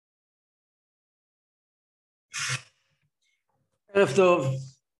ערב טוב,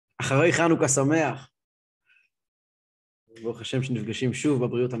 אחרי חנוכה שמח. ברוך השם שנפגשים שוב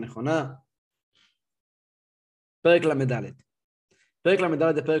בבריאות הנכונה. פרק למד'. פרק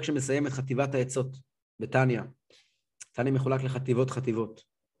למד' זה פרק שמסיים את חטיבת העצות בתניא. תניא מחולק לחטיבות.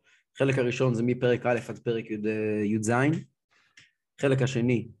 חלק הראשון זה מפרק א' עד פרק י"ז. חלק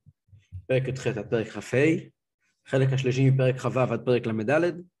השני, פרק י"ח עד פרק כ"ה. חלק השלישי מפרק כ"ו עד פרק למד'.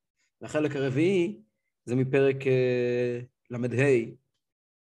 והחלק הרביעי זה מפרק למד'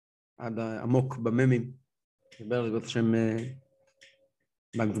 עד עמוק בממים. נדבר על זה בעזרת השם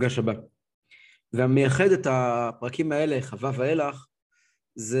במפגש הבא. והמייחד את הפרקים האלה, כ"ו ואילך,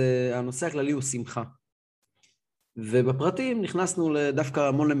 זה הנושא הכללי הוא שמחה. ובפרטים נכנסנו דווקא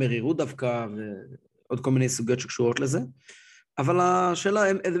המון למרירות דווקא, ועוד כל מיני סוגיות שקשורות לזה. אבל השאלה,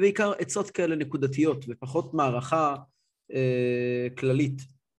 זה בעיקר עצות כאלה נקודתיות, ופחות מערכה כללית.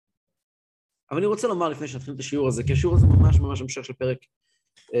 אבל אני רוצה לומר לפני שנתחיל את השיעור הזה, כי השיעור הזה ממש המשך של פרק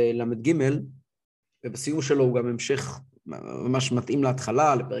למד ג', ובסיום שלו הוא גם המשך ממש מתאים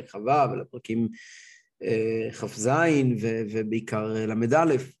להתחלה, לפרק כ"ו ולפרקים כ"ז ובעיקר למד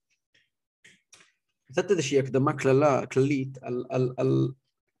א'. קצת איזושהי הקדמה כללית על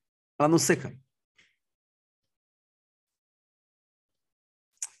הנושא כאן.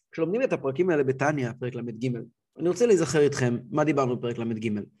 כשלומדים את הפרקים האלה בתניא, פרק למד ג', אני רוצה להיזכר איתכם מה דיברנו בפרק למד ג'.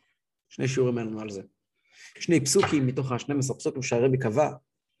 שני שיעורים לנו על זה. שני פסוקים מתוך ה-12 פסוקים שהרבי קבע,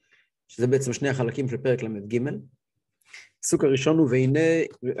 שזה בעצם שני החלקים של פרק למד ג'.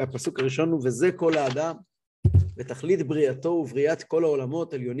 הפסוק הראשון הוא, וזה כל האדם, ותכלית בריאתו ובריאת כל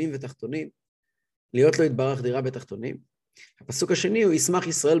העולמות, עליונים ותחתונים, להיות לו יתברך דירה בתחתונים. הפסוק השני הוא, ישמח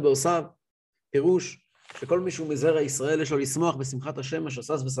ישראל בעושיו, פירוש שכל מישהו מזרע ישראל יש לו לשמוח בשמחת השם, אשר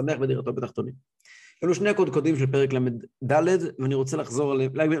שש ושמח בדירתו בתחתונים. אלו שני הקודקודים של פרק למד ד', ואני רוצה לחזור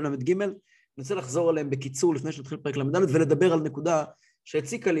עליהם, למד ג', אני רוצה לחזור עליהם בקיצור לפני שנתחיל פרק למד ד', ולדבר על נקודה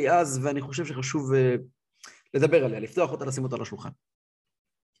שהציקה לי אז, ואני חושב שחשוב לדבר עליה, לפתוח אותה, לשים אותה על השולחן.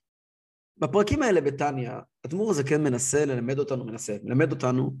 בפרקים האלה בתניא, הדמור הזה כן מנסה ללמד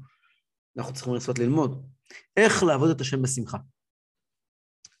אותנו, אנחנו צריכים לנסות ללמוד, איך לעבוד את השם בשמחה.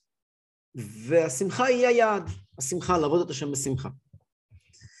 והשמחה היא היעד, השמחה, לעבוד את השם בשמחה.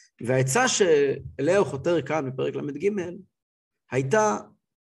 והעצה שאליה הוא חותר כאן בפרק למד ג' הייתה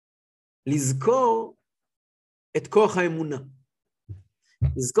לזכור את כוח האמונה.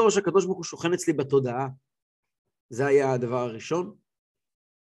 לזכור שהקדוש ברוך הוא שוכן אצלי בתודעה, זה היה הדבר הראשון,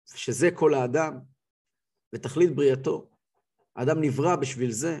 שזה כל האדם, ותכלית בריאתו. האדם נברא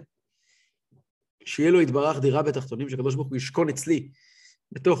בשביל זה, שיהיה לו יתברך דירה בתחתונים, שהקדוש ברוך הוא ישכון אצלי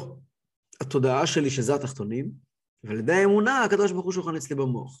בתוך התודעה שלי, שזה התחתונים, ועל ידי האמונה הקדוש ברוך הוא שוכן אצלי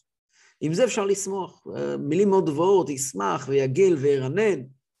במוח. עם זה אפשר לשמוח, מילים מאוד גבוהות, ישמח ויגל וירנן,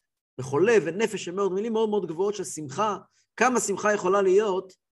 וחולה ונפש מאוד, מילים מאוד מאוד גבוהות של שמחה, כמה שמחה יכולה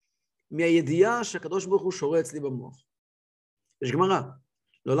להיות מהידיעה שהקדוש ברוך הוא שורה אצלי במוח. יש גמרא,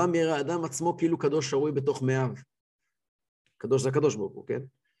 לעולם יראה האדם עצמו כאילו קדוש שרוי בתוך מאיו. קדוש זה הקדוש ברוך הוא, כן?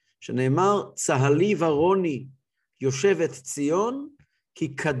 שנאמר, צהלי ורוני יושבת ציון,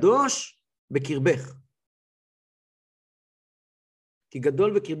 כי קדוש בקרבך. כי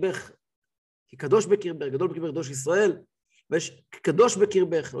גדול בקרבך, כי קדוש בקרבך, גדול בקרבך קדוש ישראל, ויש קדוש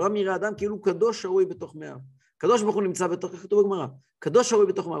בקרבך, לעולם יראה האדם כאילו קדוש שרוי בתוך מאיו. קדוש ברוך הוא נמצא בתוכי, כתוב בגמרא, קדוש שרוי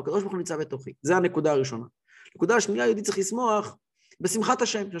בתוך מאיו, קדוש ברוך הוא נמצא בתוכי. זה הנקודה הראשונה. הנקודה השנייה, יהודי צריך לשמוח בשמחת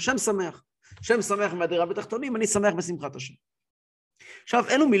השם, שהשם שמח. השם שמח מהדירה בתחתונים, אני שמח בשמחת השם. עכשיו,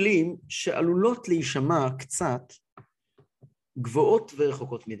 אלו מילים שעלולות להישמע קצת גבוהות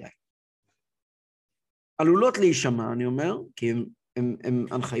ורחוקות מדי. עלולות להישמע, אני אומר, כי הם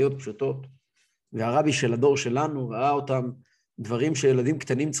הנחיות פשוטות, והרבי של הדור שלנו ראה אותם דברים שילדים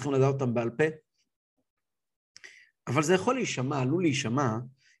קטנים צריכים לדעת אותם בעל פה, אבל זה יכול להישמע, עלול להישמע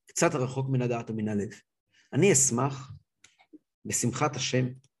קצת רחוק מן הדעת ומן הלב. אני אשמח בשמחת השם.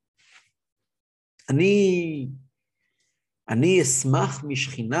 אני אשמח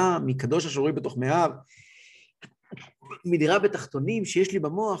משכינה, מקדוש השרוי בתוך מאיו, מדירה בתחתונים שיש לי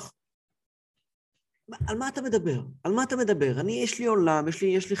במוח. על מה אתה מדבר? על מה אתה מדבר? יש לי עולם,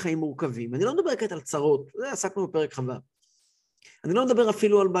 יש לי חיים מורכבים. אני לא מדבר כעת על צרות, זה עסקנו בפרק כ"ו. אני לא מדבר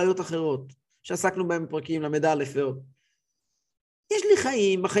אפילו על בעיות אחרות, שעסקנו בהם בפרקים למד א' ועוד. יש לי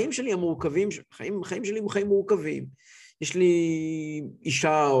חיים, החיים שלי המורכבים, החיים שלי הם חיים מורכבים. יש לי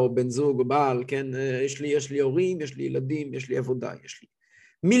אישה או בן זוג או בעל, כן? יש לי הורים, יש לי ילדים, יש לי עבודה, יש לי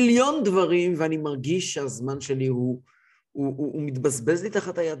מיליון דברים, ואני מרגיש שהזמן שלי הוא מתבזבז לי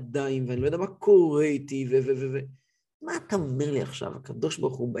תחת הידיים, ואני לא יודע מה קורה איתי, מה אתה אומר לי עכשיו? הקדוש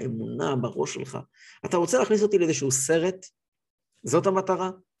ברוך הוא באמונה, בראש שלך. אתה רוצה להכניס אותי לאיזשהו סרט? זאת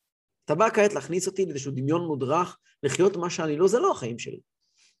המטרה? אתה בא כעת להכניס אותי לאיזשהו דמיון מודרך, לחיות מה שאני לא, זה לא החיים שלי.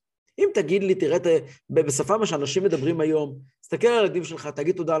 אם תגיד לי, תראה, בשפה מה שאנשים מדברים היום, תסתכל על הילדים שלך,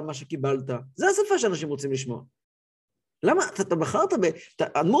 תגיד תודה על מה שקיבלת, זה השפה שאנשים רוצים לשמוע. למה? אתה בחרת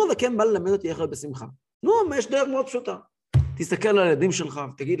האדמו"ר הזקן בא ללמד אותי איך להיות בשמחה. נו, יש דרך מאוד פשוטה. תסתכל על הילדים שלך,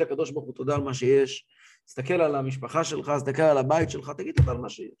 תגיד לקדוש ברוך הוא תודה על מה שיש, תסתכל על המשפחה שלך, תסתכל על הבית שלך, תגיד תודה על מה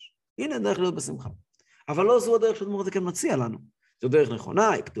שיש. הנה דרך להיות בשמחה. אבל לא זו הדרך שהאדמו"ר הזקן מציע לנו. זו דרך נכונה,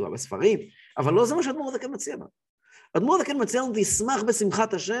 היא כתובה בספרים, אבל לא זה מה שהאדמו"ר הזקן מציע לנו. האדמו"ר הזקן מציע לנו תשמח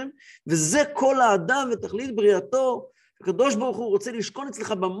בשמחת השם, וזה כל האדם ותכלית בריאתו. הקדוש ברוך הוא רוצה לשכון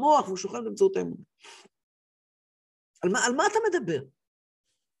אצלך במוח, והוא שוכן באמצעות האמונה. על מה אתה מדבר?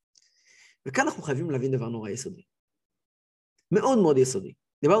 וכאן אנחנו חייבים להבין דבר נורא יסודי. מאוד מאוד יסודי.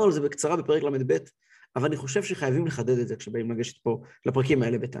 דיברנו על זה בקצרה בפרק למד ב', אבל אני חושב שחייבים לחדד את זה כשבאים לגשת פה לפרקים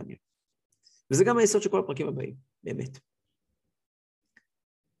האלה בתניא. וזה גם היסוד של כל הפרקים הבאים, באמת.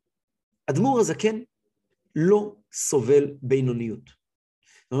 האדמו"ר הזקן לא סובל בינוניות.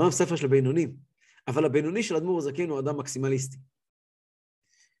 זה אומנם ספר של בינונים, אבל הבינוני של האדמו"ר הזקן הוא אדם מקסימליסטי.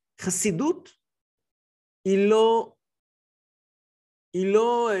 חסידות היא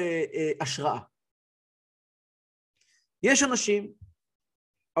לא השראה. יש אנשים,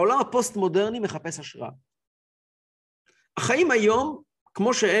 העולם הפוסט-מודרני מחפש השראה. החיים היום,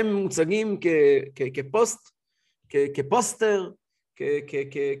 כמו שהם מוצגים כפוסטר,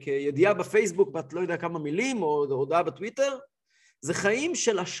 כידיעה בפייסבוק, בת לא יודע כמה מילים, או הודעה בטוויטר, זה חיים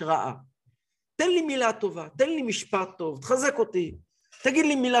של השראה. תן לי מילה טובה, תן לי משפט טוב, תחזק אותי, תגיד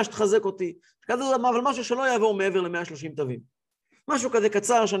לי מילה שתחזק אותי, אבל משהו שלא יעבור מעבר ל-130 תווים. משהו כזה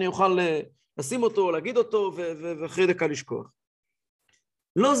קצר שאני אוכל לשים אותו, להגיד אותו, ואחרי דקה לשכוח.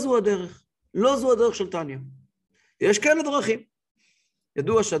 לא זו הדרך, לא זו הדרך של תניא. יש כאלה דרכים.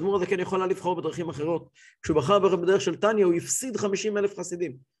 ידוע שהאדמו"ר הזקן יכול לבחור בדרכים אחרות. כשהוא בחר בדרך של תניא, הוא הפסיד 50,000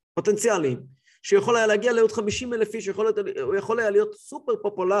 חסידים, פוטנציאליים, שיכול היה להגיע לעוד 50,000 איש, הוא יכול היה להיות סופר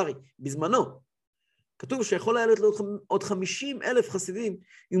פופולרי בזמנו. כתוב שיכול היה להיות עוד 50,000 חסידים,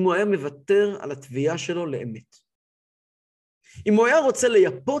 אם הוא היה מוותר על התביעה שלו לאמת. אם הוא היה רוצה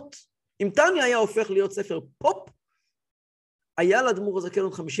לייפות, אם תניא היה הופך להיות ספר פופ, היה לאדמו"ר הזקן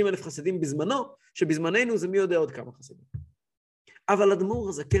עוד 50,000 חסידים בזמנו, שבזמננו זה מי יודע עוד כמה חסידים. אבל האדמו"ר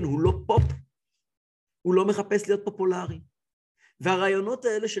הזקן הוא לא פופ, הוא לא מחפש להיות פופולרי. והרעיונות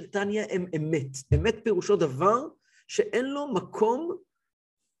האלה של תניא הם אמת. אמת פירושו דבר שאין לו מקום,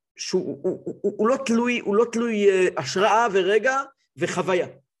 הוא לא תלוי השראה ורגע וחוויה.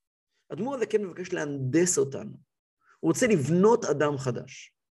 האדמו"ר הזקן מבקש להנדס אותנו. הוא רוצה לבנות אדם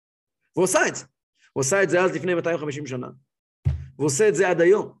חדש. והוא עושה את זה. הוא עושה את זה אז לפני 250 שנה. והוא עושה את זה עד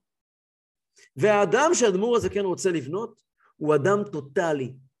היום. והאדם שהאדמו"ר הזקן רוצה לבנות, הוא אדם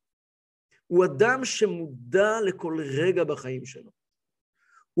טוטאלי. הוא אדם שמודע לכל רגע בחיים שלו.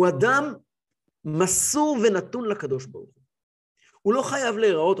 הוא אדם מסור ונתון לקדוש ברוך הוא. הוא לא חייב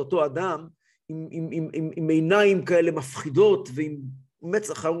להיראות אותו אדם עם עיניים כאלה מפחידות ועם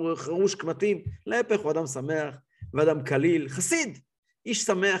מצח חרוש קמטים. להפך, הוא אדם שמח ואדם קליל, חסיד, איש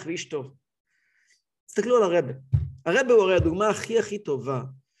שמח ואיש טוב. תסתכלו על הרב. הרב הוא הרי הדוגמה הכי טובה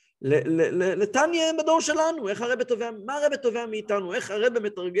לתניא בדור שלנו. איך הרב תובע, מה הרב תובע מאיתנו? איך הרב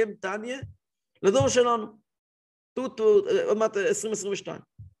מתרגם תניא לדור שלנו? עוד מעט 2022.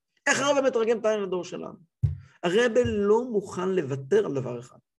 איך הרב מתרגם תניא לדור שלנו? הרב לא מוכן לוותר על דבר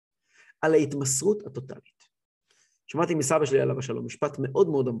אחד, על ההתמסרות הטוטלית. שמעתי מסבא שלי עליו השלום, משפט מאוד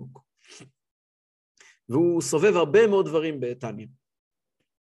מאוד עמוק. והוא סובב הרבה מאוד דברים בתניא.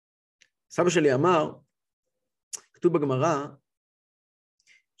 סבא שלי אמר, כתוב בגמרא,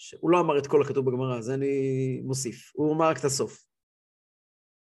 הוא לא אמר את כל הכתוב בגמרא, אז אני מוסיף. הוא אמר רק את הסוף.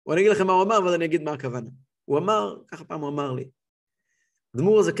 ואני אגיד לכם מה הוא אמר, אבל אני אגיד מה הכוונה. הוא אמר, ככה פעם הוא אמר לי,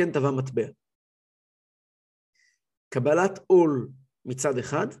 האדמו"ר הזקן טבע מטבע. קבלת עול מצד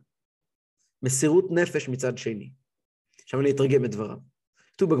אחד, מסירות נפש מצד שני. עכשיו אני אתרגם את דבריו.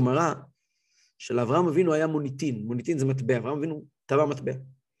 כתוב בגמרא, שלאברהם אבינו היה מוניטין. מוניטין זה מטבע, אברהם אבינו טבע מטבע.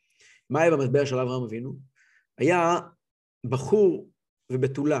 מה היה במטבע של אברהם אבינו? היה בחור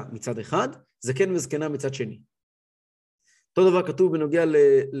ובתולה מצד אחד, זקן וזקנה מצד שני. אותו דבר כתוב בנוגע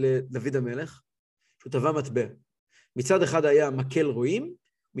לדוד המלך, שהוא טבע מטבע. מצד אחד היה מקל רועים,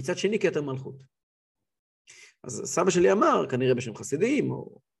 מצד שני כתר מלכות. אז סבא שלי אמר, כנראה בשם חסידים,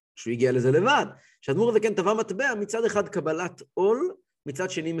 או שהוא הגיע לזה לבד, שהאדמו"ר הזקן טבע מטבע, מצד אחד קבלת עול, מצד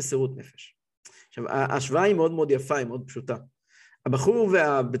שני מסירות נפש. עכשיו, ההשוואה היא מאוד מאוד יפה, היא מאוד פשוטה. הבחור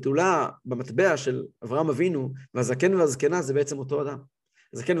והבתולה במטבע של אברהם אבינו, והזקן והזקנה זה בעצם אותו אדם.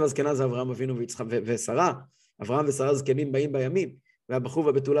 הזקן והזקנה זה אברהם אבינו ושרה, אברהם ושרה זקנים באים בימים, והבחור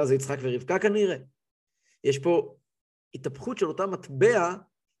והבתולה זה יצחק ורבקה כנראה. יש פה התהפכות של אותה מטבע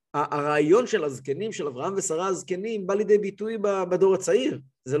הרעיון של הזקנים, של אברהם ושרה הזקנים, בא לידי ביטוי בדור הצעיר.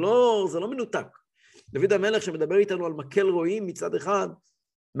 זה לא מנותק. דוד המלך שמדבר איתנו על מקל רועים מצד אחד,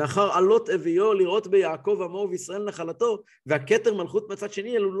 מאחר עלות אביו לראות ביעקב עמו וישראל נחלתו, והכתר מלכות מצד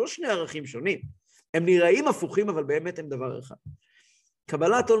שני, אלו לא שני ערכים שונים. הם נראים הפוכים, אבל באמת הם דבר אחד.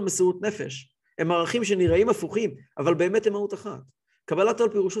 קבלת עול מסירות נפש, הם ערכים שנראים הפוכים, אבל באמת הם מהות אחת. קבלת עול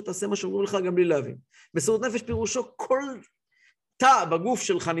פירושו תעשה מה שאומרים לך גם בלי להבין. מסירות נפש פירושו כל תא בגוף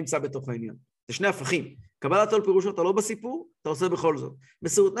שלך נמצא בתוך העניין. זה שני הפכים. קבלת עול פירושו אתה לא בסיפור, אתה עושה בכל זאת.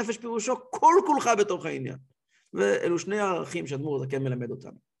 מסירות נפש פירושו כל כולך בתוך העניין. ואלו שני הערכים שהאדמו"ר הזקן מלמד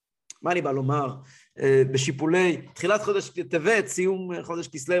אותנו. מה אני בא לומר? בשיפולי, תחילת חודש טבת, סיום חודש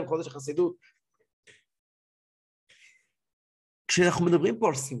כסלו, חודש החסידות. כשאנחנו מדברים פה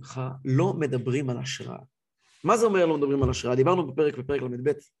על שמחה, לא מדברים על השראה. מה זה אומר לא מדברים על השראה? דיברנו בפרק למד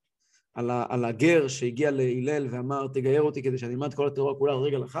ב' על הגר שהגיע להילל ואמר, תגייר אותי כדי שאני אלמד כל התורה כולה על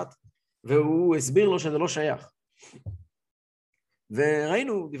רגל אחת, והוא הסביר לו שזה לא שייך.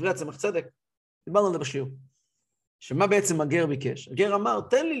 וראינו דברי הצמח צדק, דיברנו על זה בשיעור. שמה בעצם הגר ביקש? הגר אמר,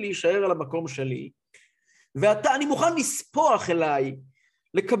 תן לי להישאר על המקום שלי, ואני מוכן לספוח אליי,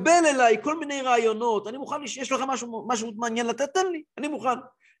 לקבל אליי כל מיני רעיונות, אני מוכן, יש לך משהו מעניין לתת, תן לי, אני מוכן.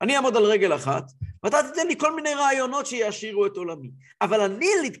 אני אעמוד על רגל אחת, ואתה תתן לי כל מיני רעיונות שיעשירו את עולמי. אבל אני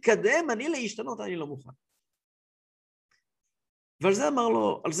להתקדם, אני להשתנות, אני לא מוכן. ועל זה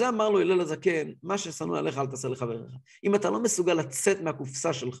אמר לו הלל הזקן, מה ששנוא עליך אל תעשה לחבריך. אם אתה לא מסוגל לצאת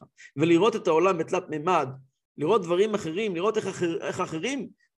מהקופסה שלך, ולראות את העולם בתלת מימד, לראות דברים אחרים, לראות איך אחרים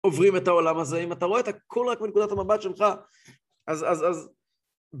עוברים את העולם הזה, אם אתה רואה את הכל רק מנקודת המבט שלך, אז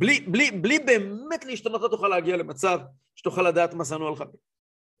בלי באמת להשתנות, לא תוכל להגיע למצב שתוכל לדעת מה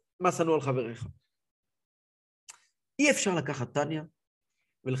שנוא על חבריך. אי אפשר לקחת תניא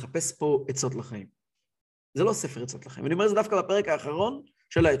ולחפש פה עצות לחיים. זה לא ספר עצות לחיים. אני אומר זה דווקא בפרק האחרון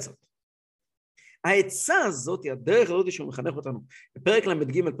של העצות. העצה הזאת, הדרך הזאת שהוא מחנך אותנו, בפרק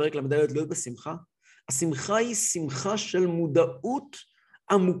למד ג', פרק למד ד' להיות בשמחה, השמחה היא שמחה של מודעות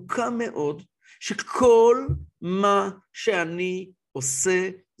עמוקה מאוד, שכל מה שאני עושה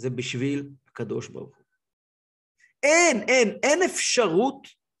זה בשביל הקדוש ברוך הוא. אין אפשרות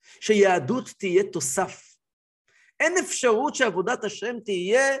שיהדות תהיה תוסף. אין אפשרות שעבודת השם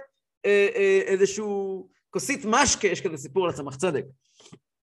תהיה איזשהו כוסית משקה, יש כזה סיפור על הצמח צדק.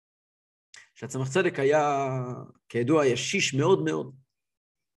 שהצמח צדק היה, כידוע, ישיש מאוד מאוד.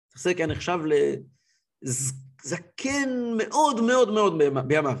 הצמח צדק היה נחשב לזקן מאוד מאוד מאוד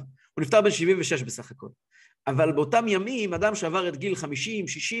בימיו. הוא נפטר בן 76 בסך הכל. אבל באותם ימים, אדם שעבר את גיל 50,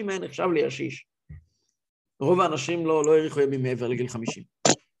 60, היה נחשב לישיש. רוב האנשים לא העריכו ימים מעבר לגיל 50,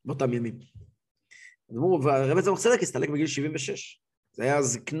 באותם ימים. והרב הצמח צדק הסתלק בגיל 76. זה היה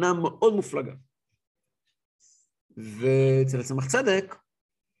זקנה מאוד מופלגה. ואצל הצמח צדק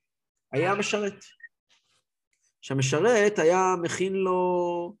היה משרת. שהמשרת היה מכין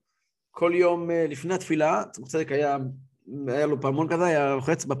לו כל יום לפני התפילה, הצמח צדק היה לו פעמון כזה, היה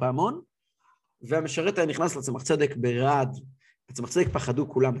לוחץ בפעמון, והמשרת היה נכנס לצמח צדק ברעד. הצמח צדק פחדו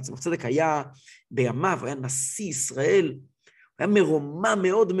כולם. הצמח צדק היה בימיו, היה נשיא ישראל, היה מרומם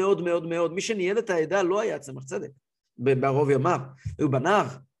מאוד מאוד מאוד מאוד. מי שניהל את העדה לא היה הצמח צדק. בערוב ימיו, היו בניו,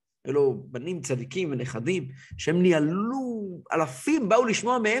 היו לו בנים צדיקים ונכדים, שהם ניהלו, אלפים באו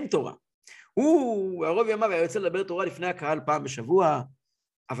לשמוע מהם תורה. הוא, בערוב ימיו, היה יוצא לדבר תורה לפני הקהל פעם בשבוע,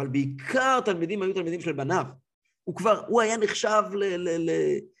 אבל בעיקר תלמידים היו תלמידים של בניו. הוא היה נחשב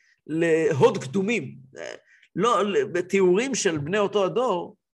להוד קדומים. לא, בתיאורים של בני אותו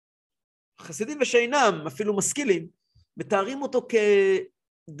הדור, חסידים ושאינם, אפילו משכילים, מתארים אותו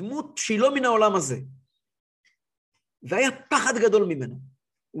כדמות שהיא לא מן העולם הזה. והיה פחד גדול ממנו.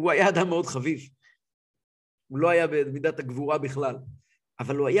 הוא היה אדם מאוד חביב. הוא לא היה במידת הגבורה בכלל.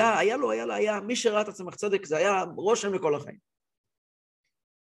 אבל הוא היה, מי שראה את הצמח צדק, זה היה רושם לכל החיים.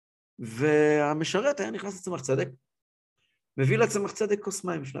 והמשרת היה נכנס לצמח צדק, מביא לצמח צדק כוס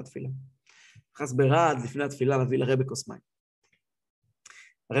מים לפני התפילה. נכנס ברעד לפני התפילה להביא לרבי כוס מים.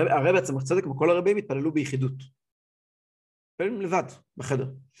 הרבי הצמח צדק, כמו כל הרבים, התפללו ביחידות. התפללו לבד, בחדר.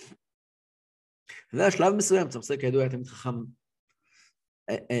 זה היה שלב מסוים, צמח צדק כידוע היה תמיד חכם,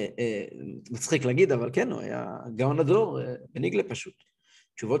 מצחיק להגיד, אבל כן, הוא היה גאון הדור, בניגלה פשוט.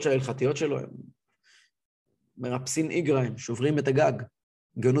 תשובות של ההלכתיות שלו, הם מרפסין איגרא, הם שוברים את הגג.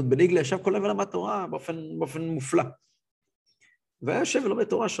 גאונות בניגלה, ישב כל הזמן למד תורה באופן מופלא. והיה יושב ולומד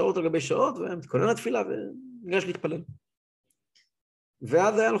תורה שעות על גבי שעות, ומתכונן לתפילה וניגש להתפלל.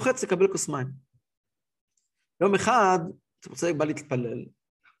 ואז היה לוחץ לקבל כוס מים. יום אחד, צמח צדק בא להתפלל,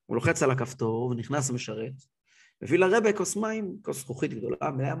 הוא לוחץ על הכפתור ונכנס המשרת, מביא לרבי כוס מים, כוס זכוכית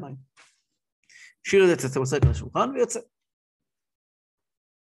גדולה, מלאה מים. השאיר את זה צמח צדק על השולחן ויוצא.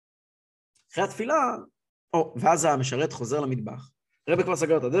 אחרי התפילה, ואז המשרת חוזר למטבח. הרבי כבר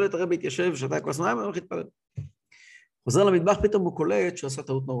סגר את הדלת, הרבי התיישב, שתה כוס מים, והולך להתפלל. חוזר למטבח, פתאום הוא קולט שהוא עשה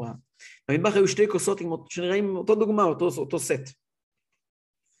טעות נוראה. במטבח היו 2 כוסות שנראים אותו דוגמה, אותו סט.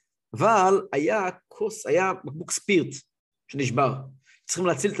 אבל היה בקבוק ספירט שנשבר. צריכים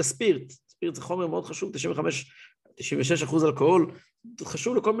להציל את הספירט. ספירט זה חומר מאוד חשוב, 95-96% אלכוהול.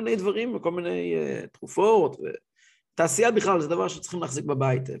 חשוב לכל מיני דברים, וכל מיני תרופות, ותעשייה בכלל, זה דבר שצריכים להחזיק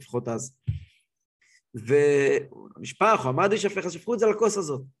בבית, לפחות אז. והמשפח, או המדי שפך, אז שפכו את זה על הכוס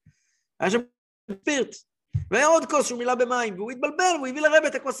הזאת. היה שם ספירט, והיה עוד כוס שהוא מילא במים, והוא התבלבל, והוא הביא לרבי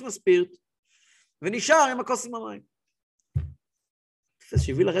את הכוס עם הספירט, ונשאר עם הכוס עם המים.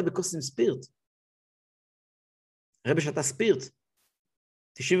 שהביא לרבי כוס עם ספירט. הרבי שתה ספירט,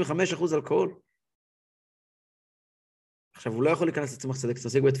 95% אלכוהול. עכשיו, הוא לא יכול להיכנס לצמח צדק,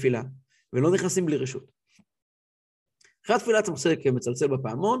 צדק בתפילה, ולא נכנסים בלי רשות. אחרי התפילה צמח צדק מצלצל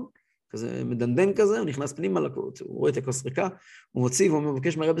בפעמון, כזה מדנדן כזה, הוא נכנס פנימה, הוא רואה את הכוס ריקה, הוא מוציא והוא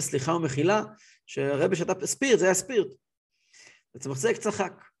מבקש מהרבי סליחה ומחילה, שהרבי שתה ספירט, זה היה ספירט. וצמח צדק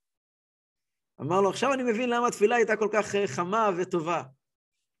צחק. אמר לו, עכשיו אני מבין למה התפילה הייתה כל כך חמה וטובה.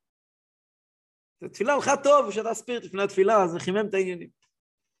 התפילה הולכה טוב, הוא שתה ספירט לפני התפילה, אז זה חימם את העניינים.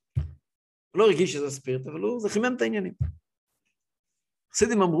 הוא לא הרגיש שזה ספירט, אבל זה חימם את העניינים.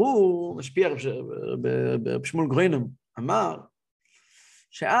 חסידים אמרו, משפיע רב שמואל גרוינם, אמר,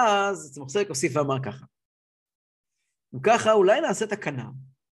 שאז צמח צדק הוסיף ואמר ככה. וככה אולי נעשה תקנה,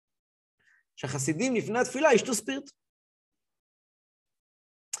 שהחסידים לפני התפילה ישתו ספירט.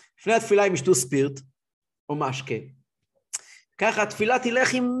 לפני התפילה הם ישתו ספירט, או משקה. ככה התפילה תלך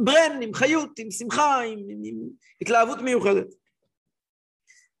עם ברן, עם חיות, עם שמחה, עם התלהבות מיוחדת.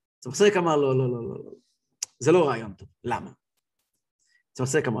 צמח צדק אמר, לא, זה לא רעיון טוב. למה? צמח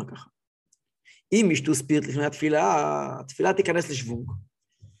צדק אמר ככה. אם ישתו ספירט לפני התפילה, התפילה תיכנס לשוונג,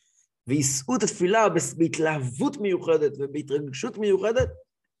 ויישאו את התפילה בהתלהבות מיוחדת ובהתרגשות מיוחדת,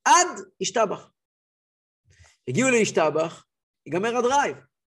 עד ישתבח. הגיעו לישתבח, ייגמר הדרייב.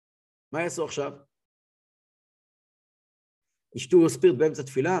 מה יעשו עכשיו? ישתו ספירט באמצע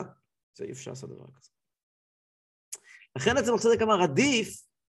תפילה? זה אי אפשר לעשות דבר כזה. לכן צמח צדק אמר, עדיף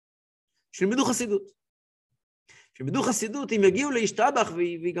שילמדו חסידות. שילמדו חסידות, אם יגיעו לישתבח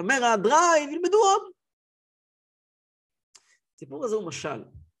ויגמר הדרייב, ילמדו עוד. הסיפור הזה הוא משל.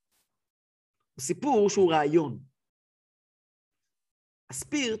 הוא סיפור שהוא רעיון.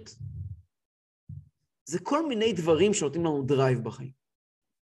 הספירט זה כל מיני דברים שנותנים לנו דרייב בחיים.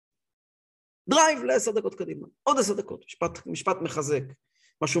 דרייב ל10 דקות קדימה, עוד 10 דקות, משפט מחזק,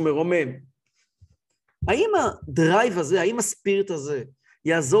 משהו מרומם. האם הדרייב הזה, האם הספירט הזה,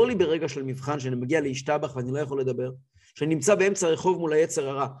 יעזור לי ברגע של מבחן, שאני מגיע להשתבח ואני לא יכול לדבר, שאני נמצא באמצע הרחוב מול היצר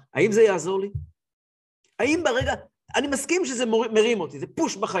הרע, האם זה יעזור לי? האם ברגע, אני מסכים שזה מרים אותי, זה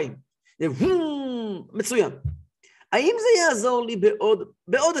פוש בחיים, זה מצוין. האם זה יעזור לי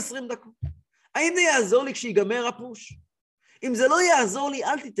בעוד 20 דקות? האם זה יעזור לי כשיגמר הפוש? אם זה לא יעזור לי,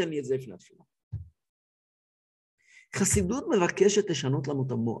 אל תיתן לי את זה לפני התפילה. חסידות מבקשת לשנות לנו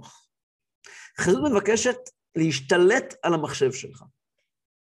את המוח. חסידות מבקשת להשתלט על המחשב שלך.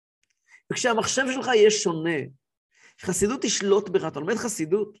 וכשהמחשב שלך יהיה שונה, חסידות תשלוט בך, אתה לומד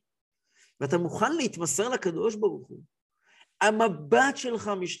חסידות, ואתה מוכן להתמסר לקדוש ברוך הוא. המבט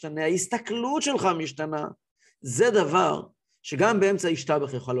שלך משתנה, ההסתכלות שלך משתנה, זה דבר שגם באמצע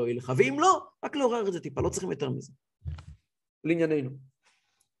ישתבח יכול להועיל לך, ואם לא, רק לעורר את זה טיפה, לא צריכים יותר מזה. לענייננו.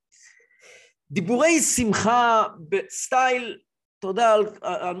 דיבורי שמחה בסטייל, תודה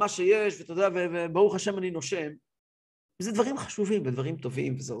על מה שיש, ותודה, וברוך השם אני נושם, וזה דברים חשובים, ודברים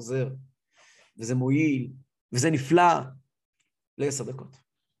טובים, וזה עוזר, וזה מועיל, וזה נפלא, ל10 דקות,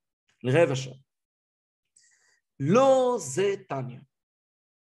 לרבע שעה. לא זה תניא.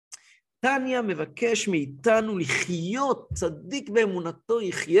 תניא מבקש מאיתנו לחיות, צדיק באמונתו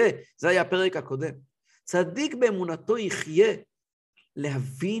יחיה, זה היה הפרק הקודם, צדיק באמונתו יחיה,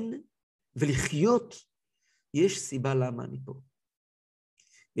 להבין ולחיות, יש סיבה למה אני פה.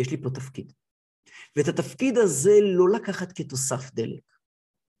 יש לי פה תפקיד. ואת התפקיד הזה לא לקחת כתוסף דלק.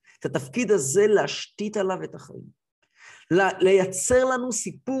 את התפקיד הזה להשתית עליו את החיים. לייצר לנו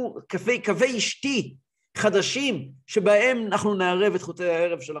סיפור, קווי אשתי חדשים, שבהם אנחנו נערב את חוטי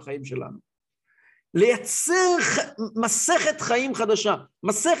הערב של החיים שלנו. לייצר מסכת חיים חדשה,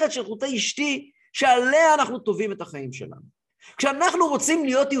 מסכת של חוטי אשתי, שעליה אנחנו טובים את החיים שלנו. כשאנחנו רוצים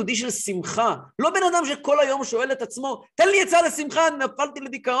להיות יהודי של שמחה, לא בן אדם שכל היום שואל את עצמו, תן לי עצה לשמחה, אני נפלתי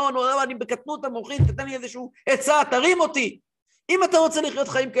לדיכאון, או אני בקטנות המוחית, תתן לי איזשהו עצה, תרים אותי. אם אתה רוצה לחיות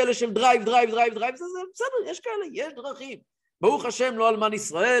חיים כאלה של דרייב, זה בסדר, יש כאלה, יש דרכים. ברוך השם, לא אלמן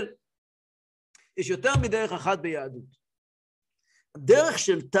ישראל, יש יותר מדרך אחת ביהדות. הדרך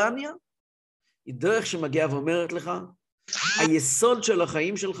של תניא היא דרך שמגיעה ואומרת לך, היסוד של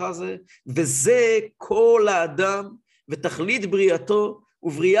החיים שלך זה, וזה כל האדם, ותכלית בריאתו,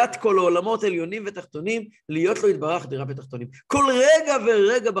 ובריאת כל העולמות עליונים ותחתונים, להיות לו יתברך דירה בתחתונים. כל רגע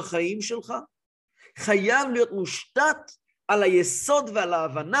ורגע בחיים שלך, חייב להיות מושתת על היסוד ועל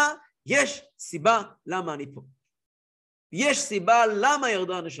ההבנה, יש סיבה למה אני פה. יש סיבה למה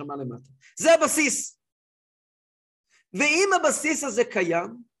ירדה הנשמה למטה. זה הבסיס. ואם הבסיס הזה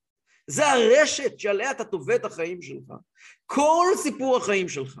קיים, זה הרשת שעליה אתה תובע את החיים שלך. כל סיפור החיים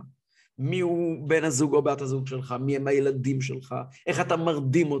שלך, מי הוא בן הזוג או בת הזוג שלך, מי הם הילדים שלך, איך אתה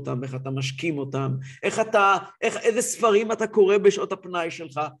מרדים אותם, איך אתה משקים אותם, איזה ספרים אתה קורא בשעות הפנאי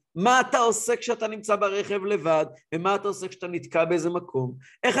שלך, מה אתה עושה כשאתה נמצא ברכב לבד, ומה אתה עושה כשאתה נתקע באיזה מקום,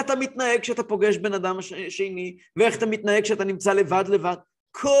 איך אתה מתנהג כשאתה פוגש בן אדם שני, ואיך אתה מתנהג כשאתה נמצא לבד.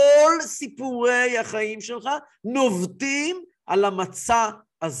 כל סיפורי החיים שלך נובטים על המצע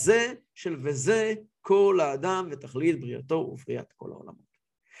הזה של וזה כל האדם ותכלית בריאתו ובריאת כל העולמות.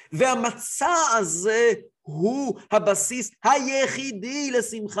 והמצע הזה הוא הבסיס היחידי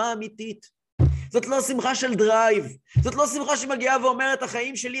לשמחה אמיתית. זאת לא שמחה של דרייב, זאת לא שמחה שמגיעה ואומרת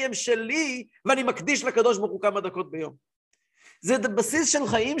החיים שלי הם שלי ואני מקדיש לקדוש ברוך הוא כמה דקות ביום. זה בסיס של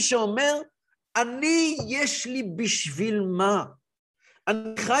חיים שאומר אני יש לי בשביל מה?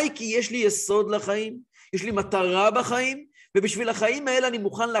 אני חי כי יש לי יסוד לחיים, יש לי מטרה בחיים, ובשביל החיים האלה אני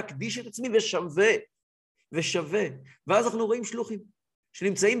מוכן להקדיש את עצמי ושווה. ואז אנחנו רואים שלוחים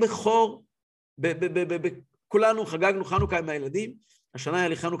שנמצאים בחור, כולנו חגגנו חנוכה עם הילדים, השנה היה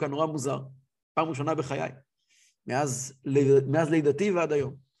לי חנוכה נורא מוזר, פעם ראשונה בחיי, מאז לידתי ועד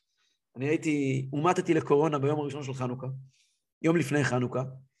היום. אני הומתתי לקורונה ביום הראשון של חנוכה, יום לפני חנוכה,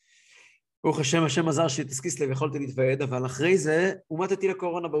 ברוך השם, השם עזר שתסכיס לי ויכולתי להתוועד, אבל אחרי זה הומתתי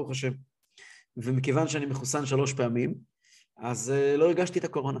לקורונה ברוך השם, ומכיוון שאני מחוסן 3 פעמים, אז לא הרגשתי את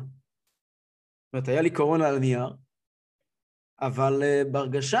הקורונה. זאת אומרת, היה לי קורונה על הנייר, אבל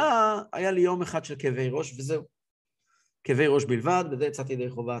בהרגשה היה לי יום אחד של כאבי ראש, וזהו. כאבי ראש בלבד, וזה יצאתי ידי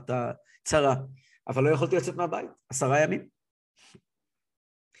חובת הצרה. אבל לא יכולתי לצאת מהבית, 10 ימים.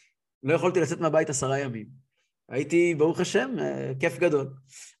 לא יכולתי לצאת מהבית 10 ימים. הייתי, ברוך השם, כיף גדול.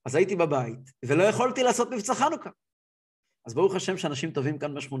 אז הייתי בבית, ולא יכולתי לעשות מבצע חנוכה. אז ברוך השם שאנשים טובים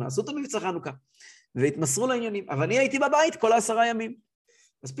כאן בשכונה, עשו את המבצע חנוכה, והתמסרו לעניינים. אבל אני הייתי בבית כל 10 ימים.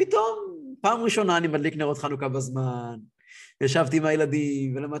 אז פתאום, פעם ראשונה אני מדליק נרות חנוכה בזמן, ישבתי עם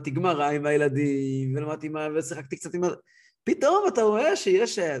הילדים, ולמדתי גמרא עם הילדים, ושחקתי קצת עם... פתאום אתה רואה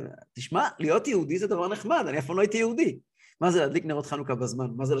שיש... תשמע, להיות יהודי זה דבר נחמד, אני אף פעם לא הייתי יהודי. מה זה להדליק נרות חנוכה בזמן?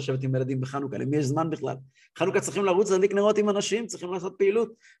 מה זה לשבת עם ילדים בחנוכה? למי יש זמן בכלל? חנוכה צריכים לרוץ להדליק נרות עם אנשים, צריכים לעשות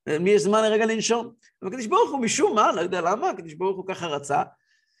פעילות. למי יש זמן לרגע לנשום? אבל קדוש ברוך הוא משום מה, לא יודע למה, קדוש ברוך הוא ככה רצה.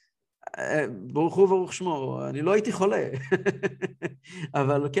 ברוך הוא ברוך שמו, אני לא הייתי חולה.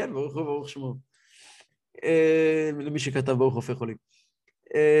 אבל כן, ברוך הוא ברוך שמו. למי שכתב ברוך רופא חולים.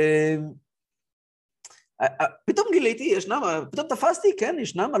 פתאום גיליתי, פתאום תפסתי, כן,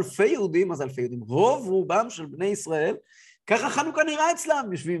 ישנם אלפי יהודים, מה זה אלפי יהודים? רוב רובם של בני ישראל, ככה חנוכה נראה אצלם,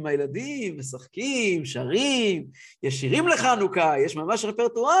 יושבים עם הילדים, משחקים, שרים, יש שירים לחנוכה, יש ממש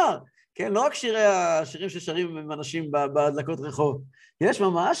רפרטואר, כן, לא רק שירים ששרים עם אנשים בהדלקות רחוב, יש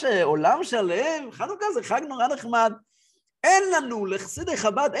ממש עולם שלם, חנוכה זה חג נורא נחמד, אין לנו, לחסידי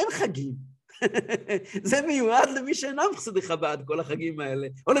חב"ד אין חגים, זה מיועד למי שאינם חסידי חב"ד, כל החגים האלה,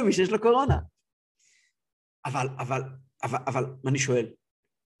 או למי שיש לו קורונה. אבל, אני שואל,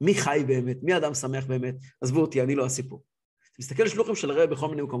 מי חי באמת? מי אדם שמח באמת? עזבו אותי, אני לא הסיפור. תסתכל שלוחים של הרב בכל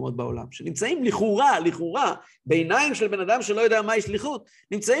מיני מקומות בעולם, שנמצאים לכאורה, בעיניים של בן אדם שלא יודע מהי שליחות,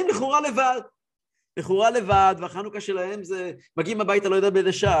 נמצאים לכאורה לבד, והחנוכה שלהם זה, מגיעים הביתה לא יודע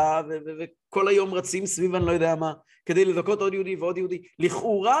באיזה שעה, וכל היום רצים סביב אני לא יודע מה, כדי לבכות עוד יהודי ועוד יהודי.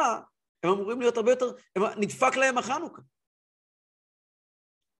 לכאורה, הם אמורים להיות הרבה יותר, נדפק להם החנוכה.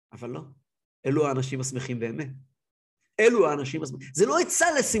 אבל לא. אלו האנשים השמחים באמת. אלו האנשים השמחים. זה לא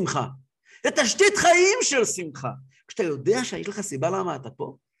עצה לשמחה. זה תשתית חיים של שמחה. כשאתה יודע שיש לך סיבה למה אתה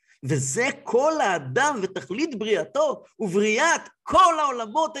פה, וזה כל האדם ותכלית בריאתו, ובריאת כל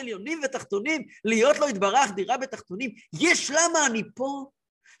העולמות עליונים ותחתונים, להיות לו יתברך דירה בתחתונים, יש למה אני פה,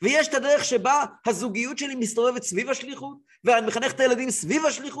 ויש את הדרך שבה הזוגיות שלי מסתובבת סביב השליחות, ואני מחנך את הילדים סביב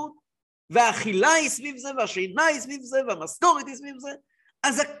השליחות, והאכילה היא סביב זה, והשינה היא סביב זה, והמשכורת היא סביב זה,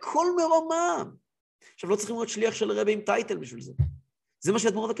 אז הכל מרומם. עכשיו לא צריכים להיות שליח של רבי עם טייטל בשביל זה. זה מה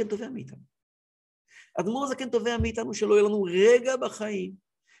שהאדמו"ר הזקן תובע מאיתנו. האדמו"ר הזקן תובע מאיתנו שלא יהיה לנו רגע בחיים,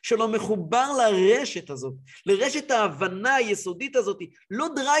 שלא מחובר לרשת הזאת, לרשת ההבנה היסודית הזאת, לא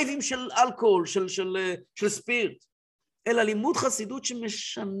דרייבים של אלכוהול, של ספירט, אלא לימוד חסידות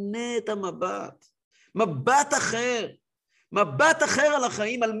שמשנה את המבט, מבט אחר, מבט אחר על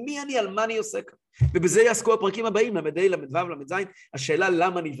החיים, על מי אני, על מה אני עושה כאן. ובזה יעסקו הפרקים הבאים, למדי, למדוו, למדז, השאלה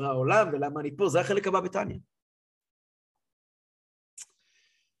למה נברא העולם ולמה אני פה, זה החלק הבא בתניא.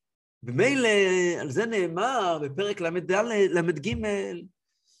 במילא על זה נאמר בפרק למד ג'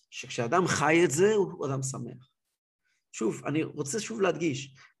 שכשאדם חי את זה הוא אדם שמח. שוב, אני רוצה שוב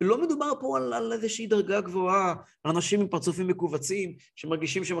להדגיש, לא מדובר פה על איזושהי דרגה גבוהה, על אנשים עם פרצופים מקובצים,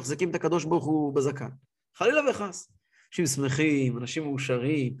 שמרגישים שמחזיקים את הקדוש ברוך הוא בזקן. חלילה וחס. אנשים שמחים, אנשים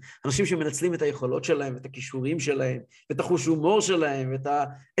מאושרים, אנשים שמנצלים את היכולות שלהם, את הכישורים שלהם, את החוש הומור שלהם,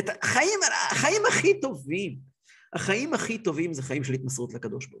 את החיים הכי טובים. החיים הכי טובים זה חיים של התמסרות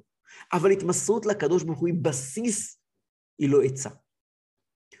לקדוש ברוך הוא. אבל התמסרות לקדוש ברוך הוא היא בסיס, היא לא עצה.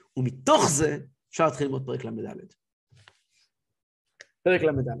 ומתוך זה אפשר להתחיל ללמוד פרק למד. פרק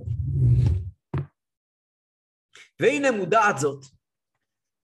למד. והנה מודעת זאת,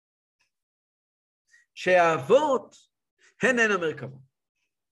 שהאבות הן המרכבה.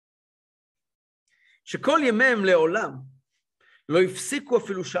 שכל ימיהם לעולם לא הפסיקו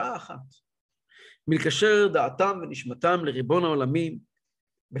אפילו שעה אחת מלקשר דעתם ונשמתם לריבון העולמים,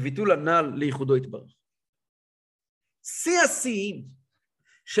 בביטול הנ"ל לייחודו יתברך. שיא השיאים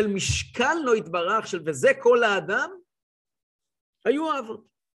של משכן לא יתברך, של וזה כל האדם, היו האבות.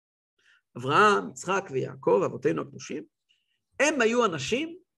 אברהם, יצחק ויעקב, אבותינו הקדושים, הם היו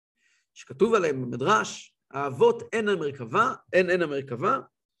אנשים שכתוב עליהם במדרש, האבות אין המרכבה, אין המרכבה,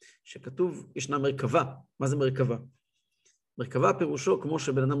 שכתוב, ישנה מרכבה. מה זה מרכבה? מרכבה פירושו כמו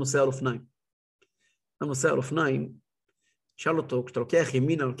שבן אדם נוסע על אופניים. אדם נוסע על אופניים, שאל אותו, כשאתה לוקח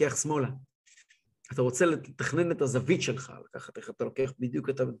ימינה, לוקח שמאלה, אתה רוצה לתכנן את הזווית שלך, לקחת איך אתה לוקח בדיוק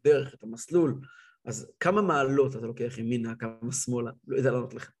את הדרך, את המסלול, אז כמה מעלות אתה לוקח ימינה, כמה שמאלה, לא יודע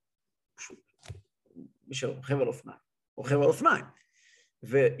לענות לך. פשוט, מי שרוכב על אופניים, רוכב על אופניים.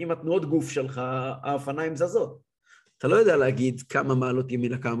 ועם התנועות גוף שלך, האופניים זזות. אתה לא יודע להגיד כמה מעלות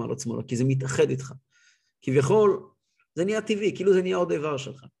ימינה, כמה מעלות שמאלה, כי זה מתאחד איתך. כביכול, זה נהיה טבעי, כאילו זה נהיה עוד איבר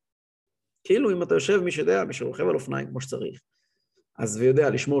שלך. כאילו אם אתה יושב, מי שיודע, מי שרוכב על אופניים כמו שצריך, אז ויודע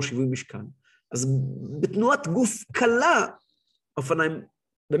לשמור שיווי משקל, אז בתנועת גוף קלה, אופניים,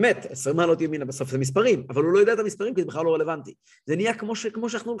 באמת, 20 מעלות ימינה בסוף זה מספרים, אבל הוא לא יודע את המספרים, כי זה בכלל לא רלוונטי. זה נהיה כמו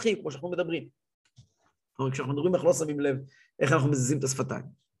שאנחנו הולכים, כמו שאנחנו מדברים. כשאנחנו מדברים, אנחנו לא שמים לב איך אנחנו מזיזים את השפתיים.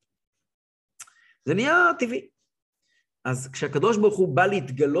 זה נהיה טבעי. אז כשהקדוש ברוך הוא בא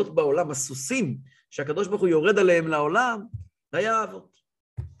להתגלות בעולם, הסוסים שהקדוש ברוך הוא יורד עליהם לעולם, זה היה האבות.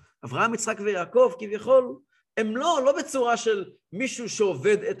 אברהם, יצחק ויעקב, כביכול, הם לא בצורה של מישהו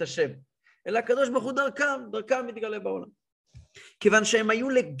שעובד את השם, אלא הקדוש ברוך הוא דרכם מתגלה בעולם. כיוון שהם היו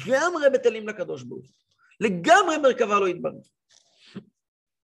לגמרי בטלים לקדוש ברוך הוא, לגמרי מרכבה לא יתברך.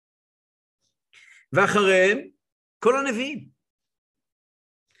 ואחריהם, כל הנביאים.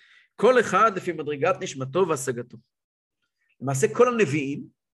 כל אחד לפי מדרגת נשמתו והשגתו. למעשה כל הנביאים,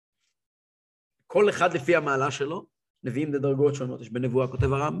 כל אחד לפי המעלה שלו, נביאים לדרגות שונות, יש בנבואה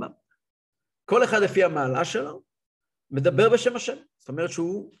כותב הרמב"ם, כל אחד לפי המעלה שלו, מדבר בשם השם. זאת אומרת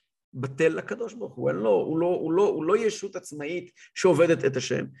שהוא בטל לקדוש ברוך הוא, הוא לא ישות עצמאית שעובדת את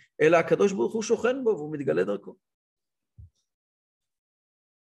השם, אלא הקדוש ברוך הוא שוכן בו והוא מתגלה דרכו.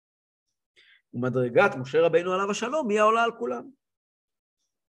 ומדרגת משה רבינו עליו השלום, היא העולה על כולם.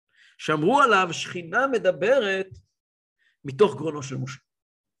 שאמרו עליו, שכינה מדברת מתוך גרונו של משה.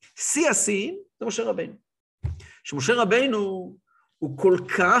 שיא השיאים זה משה רבינו. שמשה רבינו הוא כל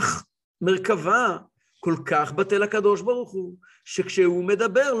כך מרכבה, כל כך בטל הקדוש ברוך הוא, שכשהוא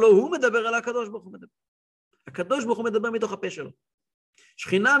מדבר, לא הוא מדבר, אלא הקדוש ברוך הוא מדבר. הקדוש ברוך הוא מדבר מתוך הפה שלו.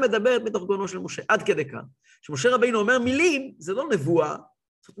 שכינה מדברת מתוך גרונו של משה, עד כדי כאן. שמשה רבינו אומר מילים, זה לא נבואה,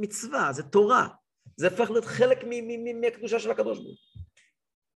 זאת מצווה, זה תורה. זה הפך להיות חלק מהקדושה של הקדוש ברוך הוא.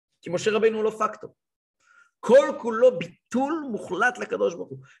 כי משה רבינו הוא לא פקטור. כל כולו ביטול מוחלט לקדוש ברוך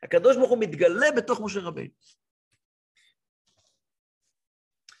הוא. הקדוש ברוך הוא מתגלה בתוך משה רבינו.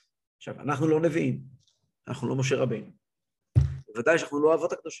 עכשיו, אנחנו לא נביאים, אנחנו לא משה רבינו. בוודאי שאנחנו לא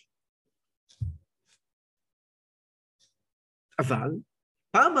אבות הקדושים. אבל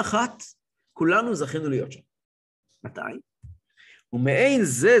פעם אחת כולנו זכינו להיות שם. מתי? ומעין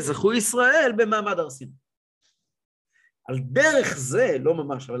זה זכו ישראל במעמד הר סיני. על דרך זה, לא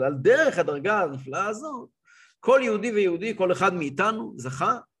ממש, אבל על דרך הדרגה הנפלאה הזאת, כל יהודי ויהודי, כל אחד מאיתנו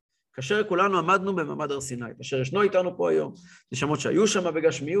זכה, כאשר כולנו עמדנו במעמד הר סיני, אשר ישנו איתנו פה היום, נשמות שהיו שם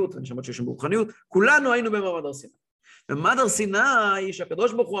בגשמיות, ונשמות שהיו שם ברוחניות, כולנו היינו במעמד הר סיני. במעמד הר סיני,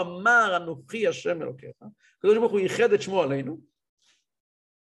 שהקדוש ברוך הוא אמר, אנוכי השם אלוקיך, הקדוש ברוך הוא ייחד את שמו עלינו,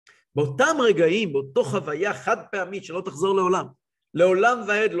 באותם רגעים, באותו חוויה חד פעמית שלא תחזור לעולם, לעולם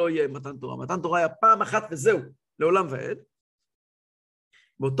ועד לא יהיה מתן תורה, מתן תורה היה פעם אחת וזהו, לעולם ועד,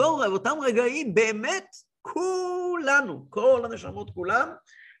 באותם רגעים באמת, כולנו, כל הנשמות כולם,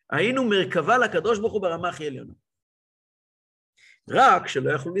 היינו מרכבה לקדוש ברוך הוא ברמה הכי עליונה. רק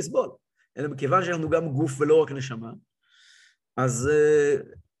שלא יכלו לסבול, אלא מכיוון שאנחנו גם גוף ולא רק נשמה, אז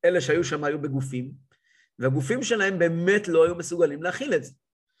אלה שהיו שם היו בגופים, והגופים שלהם באמת לא היו מסוגלים להכיל את זה.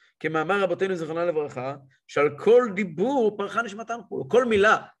 כמאמר רבותינו זיכרונם לברכה, שעל כל דיבור פרחה נשמתם כולו, כל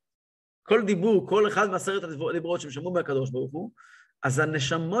מילה, כל דיבור, כל אחד מעשרת הדיברות שהם שמעו מהקדוש ברוך הוא, אז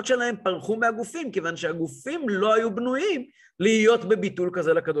הנשמות שלהם פרחו מהגופים, כיוון שהגופים לא היו בנויים להיות בביטול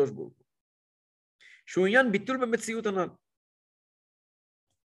כזה לקדוש ברוך הוא. שהוא עניין ביטול במציאות הנ"ל.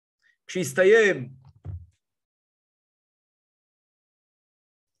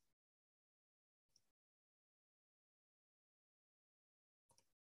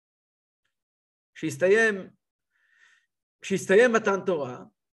 כשהסתיים מתן תורה,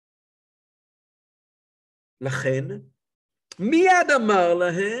 לכן מיד אמר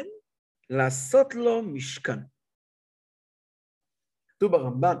להם לעשות לו משכן. כתוב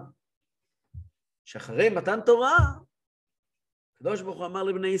ברמב"ן, שאחרי מתן תורה, הקדוש ברוך הוא אמר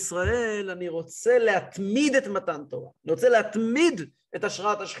לבני ישראל, אני רוצה להתמיד את מתן תורה, אני רוצה להתמיד את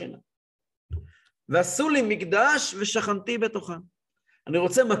השראת השכינה. ועשו לי מקדש ושכנתי בתוכם. אני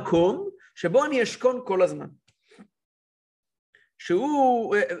רוצה מקום שבו אני אשכון כל הזמן.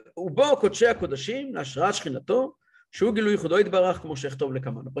 שהוא בו קודשי הקודשים, להשראת שכינתו, שהוא גילוי ייחודו יתברך כמו שיכתוב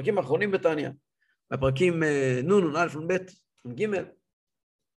לקמן. הפרקים האחרונים בתניא, בפרקים נ' א' נ' ב' ג',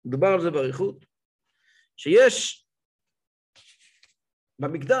 מדובר על זה באריכות, שיש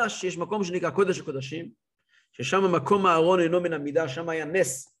במקדש, יש מקום שנקרא קודש הקודשים, ששם המקום הארון אינו מן המידה, שם היה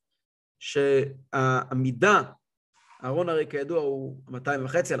נס, שהמידה, הארון הרי כידוע הוא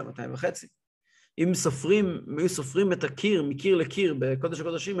 200.5 על 200.5, אם היו סופרים את הקיר, מקיר לקיר, בקודש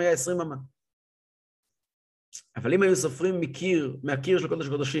הקודשים היה 20 אמה. אבל אם היו סופרים מהקיר של קודש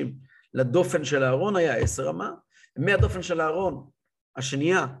הקודשים, לדופן של הארון היה 10 אמה, מהדופן של הארון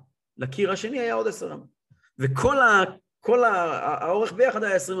השנייה, לקיר השני היה עוד 10 אמה. וכל האורך ביחד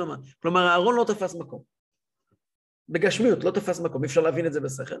היה 20 אמה. כלומר, הארון לא תפס מקום. בגשמיות, לא תפס מקום, אי אפשר להבין את זה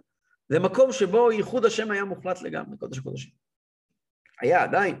בשכל. זה מקום שבו ייחוד השם היה מוחלט לגמרי, קודש הקודשים. היה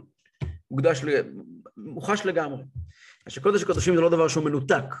עדיין, מוחש לגמרי. שקודש הקודשים זה לא דבר שהוא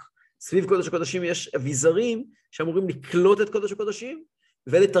מנותק. סביב קודש הקודשים יש אביזרים שאמורים לקלוט את קודש הקודשים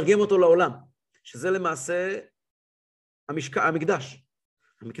ולתרגם אותו לעולם, שזה למעשה המקדש.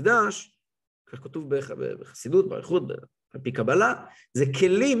 המקדש, כך כתוב בחסידות, באריכות, על פי קבלה, זה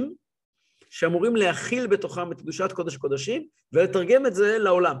כלים שאמורים להכיל בתוכם את קדושת קודש הקודשים ולתרגם את זה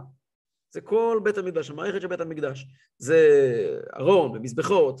לעולם. זה כל בית המקדש, המערכת של בית המקדש. זה ארון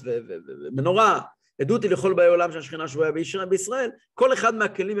ומזבחות ומנורה, עדות היא לכל באי עולם שהשכינה שבויה בישראל. כל אחד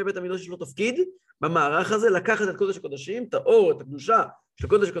מהכלים בבית המקדש יש לו תפקיד במערך הזה, לקחת את קודש הקודשים, את האור, את הקדושה של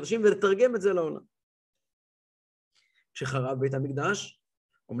קודש הקודשים, ולתרגם את זה לעולם. כשחרב בית המקדש,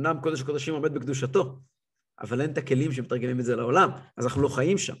 אמנם קודש הקודשים עומד בקדושתו, אבל אין את הכלים שמתרגמים את זה לעולם, אז אנחנו לא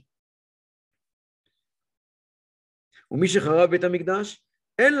חיים שם. ומי שחרב בית המקדש,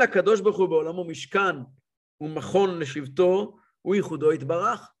 אין לקדוש ברוך הוא בעולמו משכן ומכון לשבטו, הוא ייחודו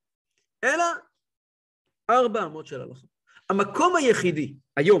יתברך, אלא 4 אמות של הלכה. המקום היחידי,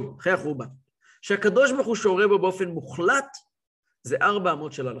 היום, אחרי החורבן, שהקדוש ברוך הוא שורה בו באופן מוחלט, זה 4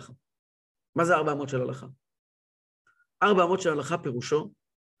 אמות של הלכה. מה זה 4 אמות של הלכה? 4 אמות של הלכה פירושו,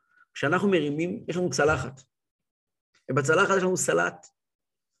 כשאנחנו מרימים, יש לנו צלחת. ובצלחת יש לנו סלט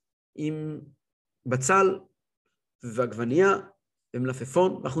עם בצל ועגבנייה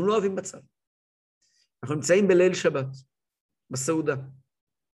ומלפפון, ואנחנו לא אוהבים בצל. אנחנו נמצאים בליל שבת, בסעודה.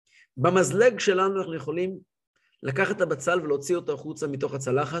 במזלג שלנו אנחנו יכולים לקחת את הבצל ולהוציא אותו החוצה מתוך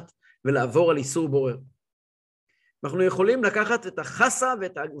הצלחת, ולעבור על איסור בורר. אנחנו יכולים לקחת את החסה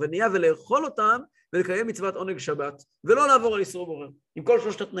ואת העגבנייה ולאכול אותם, ולקיים מצוות עונג שבת, ולא לעבור על איסור בורר, עם כל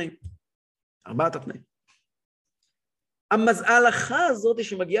 3 התנאים. 4 התנאים. ההלכה הזאת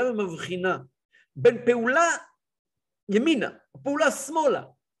שמגיעה ומבחינה, בין פעולה ימינה, פעולה שמאלה,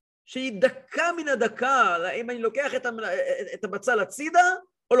 שהיא דקה מן הדקה, אם אני לוקח את הבצל הצידה,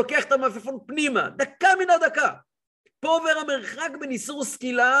 או לוקח את המלפפון פנימה, דקה מן הדקה. פה עובר המרחק בין איסור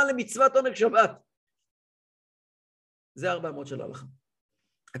סקילה למצוות עונג שבת. זה 4 אמות של ההלכה.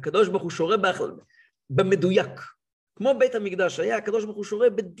 הקדוש ברוך הוא שורה במדויק. כמו בית המקדש היה, הקדוש ברוך הוא שורה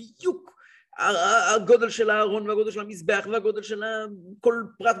בדיוק הגודל של הארון והגודל של המזבח והגודל של כל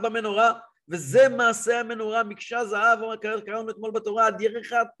פרט במנורה, וזה מעשה המנורה, מקשה זהב, קראנו אתמול בתורה,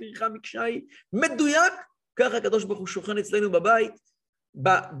 דרך הפרחה מקשה היא מדויק, ככה הקדוש ברוך הוא שוכן אצלנו בבית,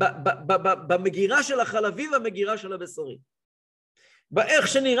 במגירה של החלבי והמגירה של הבשרי. באיך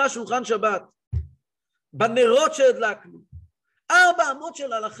שנראה שולחן שבת, בנרות שהדלקנו. 4 אמות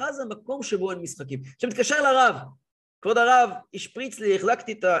של ההלכה זה מקום שבו אין משחקים. כשמתקשר לרב, כבוד הרב, השפריץ לי,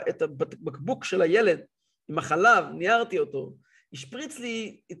 החלקתי את הבקבוק של הילד עם החלב, ניירתי אותו, השפריץ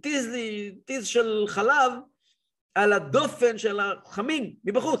לי, טיז של חלב על הדופן של החמין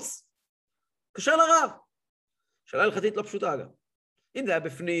מבחוץ. קשר לרב. שאלה הלכתית לא פשוטה אגב. אם זה היה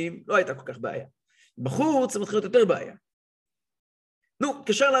בפנים, לא הייתה כל כך בעיה. בחוץ זה מתחיל להיות יותר בעיה. נו,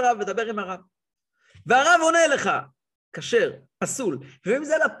 קשר לרב ודבר עם הרב. והרב עונה לך, קשר, פסול. ואם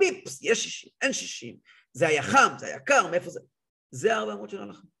זה על הפיפס, יש 60, אין 60. זה היה חם, זה היה קר, מאיפה זה? זה 400 של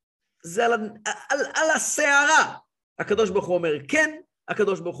הלכה. זה על השערה. הקדוש ברוך הוא אומר כן,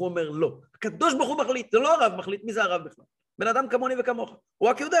 הקדוש ברוך הוא אומר לא. הקדוש ברוך הוא מחליט, זה לא הרב מחליט, מי זה הרב בכלל? בן אדם כמוני וכמוך. הוא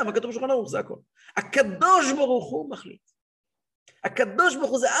רק יודע מה כתוב בשולחן ערוך, זה הכל. הקדוש ברוך הוא מחליט. הקדוש ברוך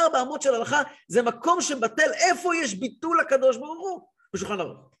הוא זה 400 של הלכה, זה מקום שבטל איפה יש ביטול לקדוש ברוך הוא? בשולחן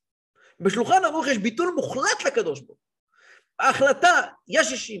ערוך. בשולחן ערוך יש ביטול מוחלט לקדוש ברוך הוא. ההחלטה, יש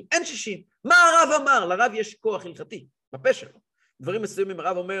 60, אין 60. מה הרב אמר? לרב יש כוח הלכתי, בפה שלו. דברים מסוימים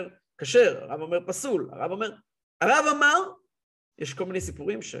הרב אומר כשר, הרב אומר פסול, הרב אמר, יש כל מיני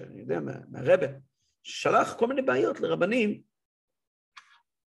סיפורים שאני יודע מהרבא, ששלח כל מיני בעיות לרבנים,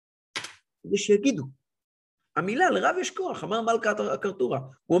 כדי שיגידו. המילה לרב יש כוח, אמר מלכת הקרטורה.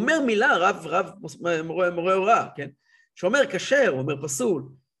 הוא אומר מילה, רב מורה הוראה, כן? שאומר כשר, הוא אומר פסול.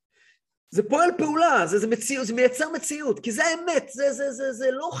 זה פועל פעולה, זה מציאות, זה מייצר מציאות, כי זה האמת,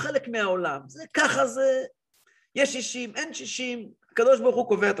 זה לא חלק מהעולם. זה ככה, זה... יש 60, אין 60, הקדוש ברוך הוא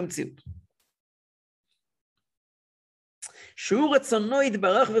קובע את המציאות. שיעור רצונו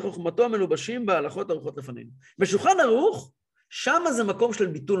יתברך וחוכמתו מלובשים בהלכות ערוכות לפנינו. בשולחן ערוך, שם זה מקום של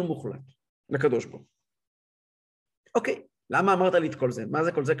ביטול מוחלט לקדוש ברוך. אוקיי, למה אמרת לי את כל זה? מה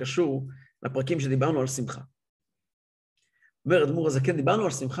זה כל זה קשור לפרקים שדיברנו על שמחה? אומר אדמו"ר הזקן, דיברנו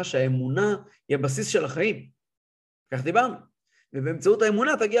על שמחה שהאמונה היא הבסיס של החיים. כך דיברנו. ובאמצעות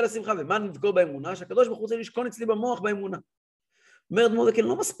האמונה תגיע לשמחה. ומה נזכור באמונה? שהקדוש ברוך הוא רוצה לשכון אצלי במוח באמונה. אומר אדמו"ר הזקן,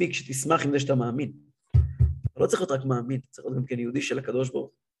 לא מספיק שתשמח עם זה שאתה מאמין. אתה לא צריך להיות רק מאמין, צריך להיות גם כן יהודי של הקדוש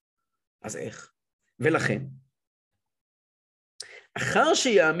ברוך. אז איך? ולכן, אחר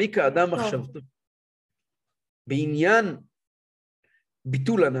שיעמיק האדם מחשבתו, בעניין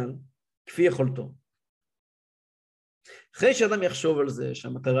ביטול הנ"ל, כפי יכולתו, אחרי שאדם יחשוב על זה,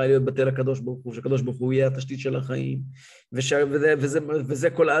 שהמטרה היא להיות בטל הקדוש ברוך הוא, שהקדוש ברוך הוא יהיה התשתית של החיים, וזה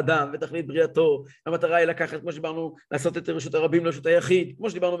כל האדם, ותכלית בריאתו, המטרה היא לקחת, כמו שדיברנו, לעשות את רשות הרבים לרשות היחיד, כמו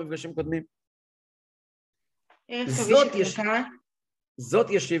שדיברנו במפגשים קודמים. זאת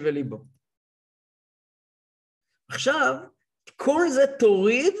ישיב אל ליבו. עכשיו, כל זה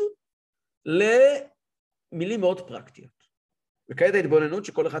תוריד למילים מאוד פרקטיות. וכעת ההתבוננות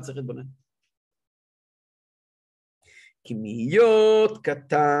שכל אחד צריך להתבונן. כי להיות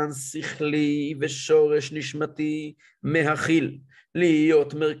קטן שכלי ושורש נשמתי מהכיל,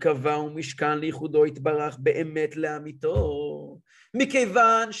 להיות מרכבה ומשכן לייחודו יתברך באמת לאמיתו,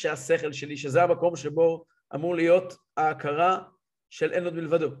 מכיוון שהשכל שלי, שזה המקום שבו אמור להיות ההכרה של אין עוד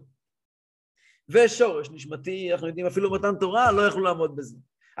מלבדו. ושורש נשמתי, אנחנו יודעים, אפילו מתן תורה לא יכלו לעמוד בזה.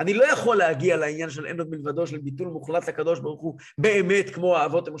 אני לא יכול להגיע לעניין של אין עוד מלבדו, של ביטול מוחלט לקדוש ברוך הוא, באמת כמו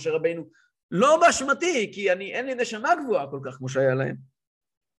האבות משה רבינו, לא באשמתי, כי אין לי נשמה גבוהה כל כך כמו שהיה להם.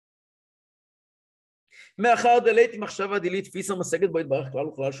 מאחר דלית מחשבה דילית תפיסה משגת בו יתברך כלל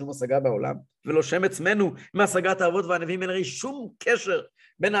וכלל שום השגה בעולם, ולא שם עצמנו מהשגת האבות והנביאים, אין הרי שום קשר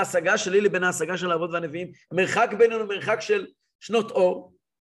בין ההשגה שלי לבין ההשגה של האבות והנביאים, המרחק בינינו מרחק של שנות אור,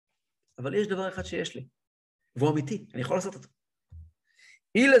 אבל יש דבר אחד שיש לי, והוא אמיתי, אני יכול לעשות אותו.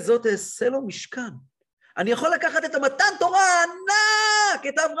 היא לזאת אעשה לו משכן. אני יכול לקחת את המתן תורה הענק,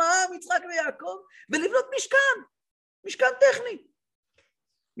 את אברהם, יצחק ויעקב, ולבנות משכן, משכן טכני.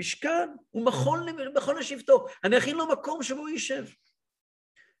 משכן הוא מכון לשבטו. אני אכין לו מקום שבו הוא יישב.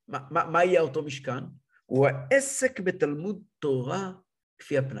 מה יהיה אותו משכן? הוא העסק בתלמוד תורה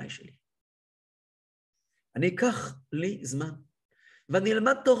כפי הפנאי שלי. אני אקח לי זמן, ואני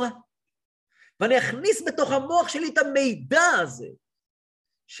אלמד תורה, ואני אכניס בתוך המוח שלי את המידע הזה,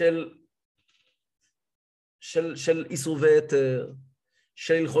 של איסור ויתר,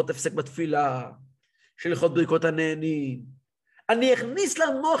 של הלכות הפסק בתפילה, של הלכות ברכות הנהנים. אני אכניס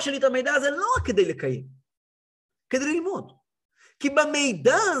למוח שלי את המידע הזה לא רק כדי לקיים, כדי ללמוד. כי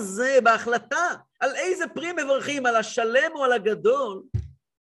במידע הזה, בהחלטה, על איזה פרי מברכים, על השלם או על הגדול,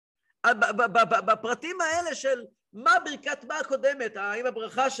 בפרטים האלה של מה ברכת מה הקודמת, האם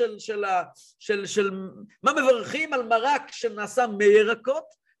הברכה של מה מברכים על מרק שנעשה מירקות,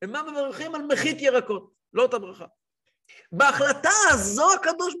 ומה מברכים על מחית ירקות, לא אותה ברכה. בהחלטה הזו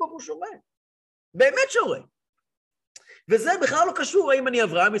הקדוש ברוך הוא שורה, באמת שורה. וזה בכלל לא קשור האם אני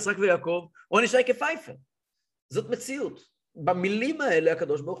אברהם, יצחק ויעקב, או אני שייקה פייפר. זאת מציאות. במילים האלה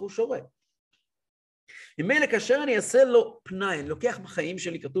הקדוש ברוך הוא שורה. ממילא כאשר אני אעשה לו פנאי, אני לוקח בחיים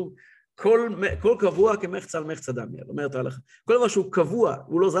שלי, כתוב, כל קבוע כמחצה על מחצה דמי, אומרת ההלכה. כל דבר שהוא קבוע,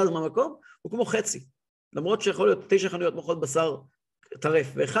 הוא לא זז מהמקום, הוא כמו חצי. למרות שיכול להיות 9 חנויות מוכרות בשר טרף,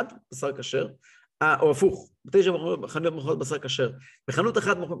 ואחד בשר כשר, או הפוך, 9 חנויות מוכרות בשר כשר, בחנות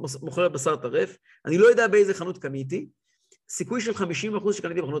אחת מוכרת בשר טרף, אני לא יודע באיזה חנות קניתי, סיכוי של 50%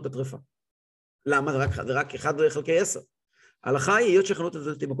 שקניתי בחנות הטרפה. למה? זה רק 1 חלקי 10. ההלכה היא, היות שחנות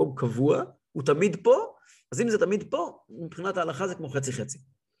הזאת היא מקום קבוע, הוא תמיד פה, אז אם זה תמיד פה, מבחינת ההלכה זה כמו חצי-חצי.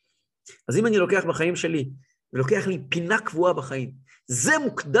 אז אם אני לוקח בחיים שלי, ולוקח לי פינה קבועה בחיים, זה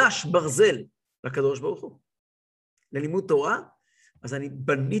מוקדש ברזל לקדוש ברוך הוא. ללימוד תורה, אז אני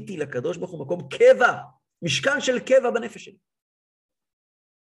בניתי לקדוש ברוך הוא מקום קבע, משכן של קבע בנפש שלי.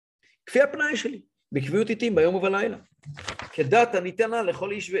 כפי הפנאי שלי, בקביעות עיתים ביום ובלילה. כדת הניתנה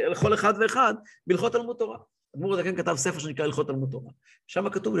לכל אחד ואחד בהלכות תלמוד תורה. אדמו"ר הזקן כתב ספר שנקרא הלכות תלמוד תורה. שם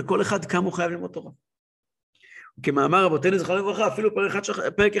כתוב לכל אחד כמה הוא חייב ללמוד תורה. כמאמר רבותינו זכרם לברכה, אפילו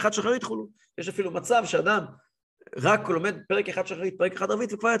פרק אחד שחרית חולו. יש אפילו מצב שאדם רק לומד פרק אחד שחרית, פרק אחד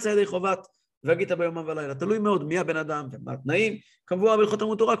ערבית, וכבר יצא ידי חובת והגית ביום ובלילה. תלוי מאוד מי הבן אדם ומה התנאים. כמובן בהלכות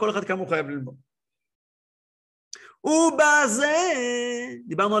תלמוד תורה, כל אחד כמה הוא חייב ללמוד. ובזה,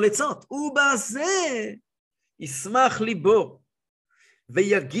 דיברנו על עצות, ובזה ישמח ליבו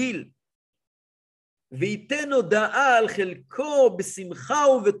ויגיל וייתן הודעה על חלקו בשמחה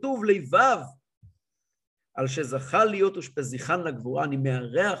ובטוב לבב, על שזכה להיות ושפזיחן לגבורה. אני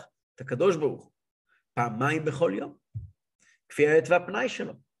מארח את הקדוש ברוך הוא פעמיים בכל יום, כפי העת והפנאי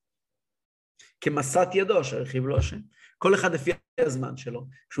שלו, כמסת ידו אשר הרחיב לו השם. כל אחד לפי הזמן שלו,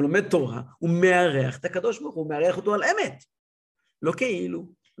 כשהוא לומד תורה, הוא מארח את הקדוש ברוך הוא, הוא מארח אותו על אמת. לא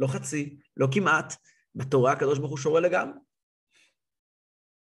כאילו, לא חצי, לא כמעט. בתורה הקדוש ברוך הוא שורה לגמרי.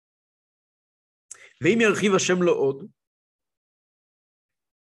 ואם ירחיב השם לו עוד,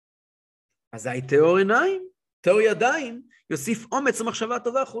 אז תאור עיניים, תאור ידיים, יוסיף אומץ למחשבה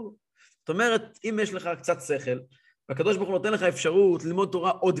טובה חולו. זאת אומרת, אם יש לך קצת שכל, והקדוש ברוך הוא נותן לך אפשרות ללמוד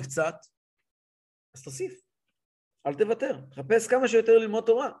תורה עוד קצת, אז תוסיף. אל תוותר, חפש כמה שיותר ללמוד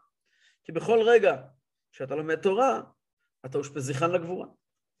תורה. כי בכל רגע שאתה לומד תורה, אתה ושפזיחן לגבורה.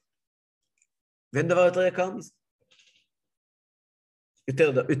 ואין דבר יותר יקר מזה.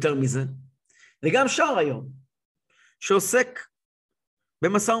 יותר מזה. וגם שער היום, שעוסק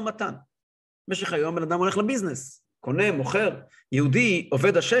במשא ומתן. במשך היום בן אדם הולך לביזנס, קונה, מוכר, יהודי,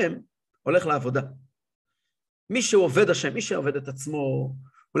 עובד השם, הולך לעבודה. מי שעובד השם, מי שעובד את עצמו,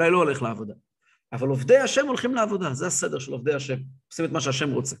 אולי לא הולך לעבודה. אבל עובדי השם הולכים לעבודה, זה הסדר של עובדי השם. עושים את מה שהשם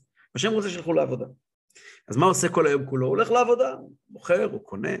רוצה. השם רוצה שילכו לעבודה. אז מה עושה כל היום כולו? הוא הולך לעבודה, הוא מוכר, הוא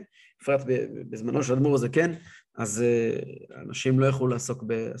קונה, בפרט בזמנו של אדמו"ר הזקן, אז אנשים לא יכלו לעסוק,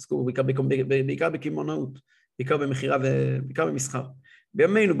 עסקו בעיקר בקמעונאות, בעיקר במכירה ובעיקר במסחר.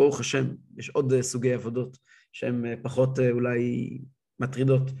 בימינו, ברוך השם, יש עוד סוגי עבודות שהן פחות אולי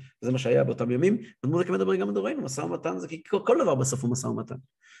מטרידות, וזה מה שהיה באותם ימים. אדמו"ר הזקן מדבר גם מדורנו, משא ומתן זה כי כל דבר בסוף הוא משא ומתן.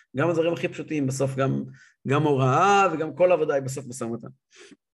 גם הדברים הכי פשוטים, בסוף גם הוראה וגם כל עבודה היא בסוף משא ומתן.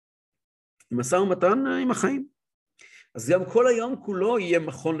 משא ומתן עם החיים. אז גם כל היום כולו יהיה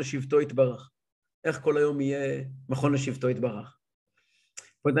מכון לשבטו יתברך. איך כל היום יהיה מכון לשבטו יתברך?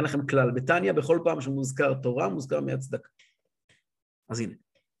 פה ניתן לכם כלל. בתניא, בכל פעם שמוזכר תורה, מוזכר מהצדקה. אז הנה.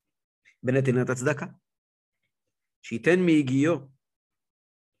 בנתינת הצדקה. שייתן מיגיעו.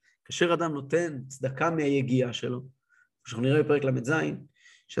 כאשר אדם נותן צדקה מהיגיעה שלו, שאנחנו נראה בפרק ל"ז,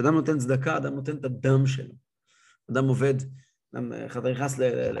 שאדם נותן צדקה, אדם נותן את הדם שלו. אדם עובד, אתה נכנס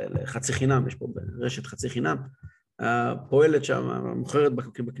לחצי חינם, יש פה רשת חצי חינם, הפועלת שם, המוכרת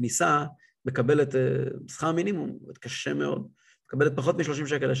בכניסה, מקבלת שכר מינימום, קשה מאוד, מקבלת פחות מ-30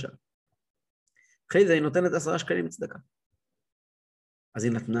 שקל לשעה. אחרי זה היא נותנת 10 שקלים צדקה. אז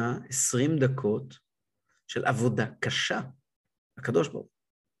היא נתנה 20 דקות של עבודה קשה לקדוש ברוך הוא.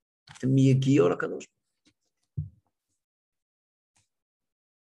 אתם מיגיעו לקדוש ברוך הוא.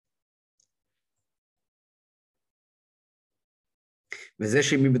 וזה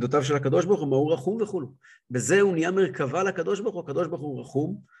שממידותיו של הקדוש ברוך הוא, הוא רחום וכולו. בזה הוא נהיה מרכבה לקדוש ברוך הוא, הקדוש ברוך הוא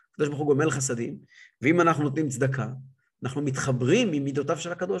רחום, הקדוש ברוך הוא גומל חסדים, ואם אנחנו נותנים צדקה, אנחנו מתחברים ממידותיו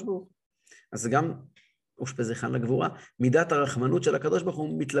של הקדוש ברוך הוא. אז גם, ושפזיחן לגבורה, מידת הרחמנות של הקדוש ברוך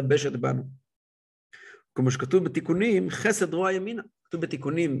הוא מתלבשת בנו. כמו שכתוב בתיקונים, חסד רוע ימינה. כתוב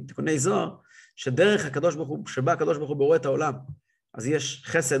בתיקונים, תיקוני זוהר, שדרך הקדוש ברוך הוא, שבה הקדוש ברוך הוא בורא את העולם, אז יש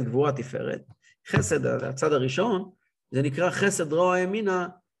חסד גבורה תפארת. חסד, הצד הראשון, זה נקרא חסד רוע ימינה,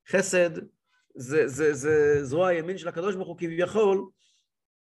 חסד זה זרוע הימין של הקדוש ברוך הוא כביכול,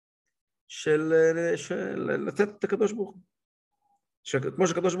 של לתת את הקדוש ברוך הוא. כמו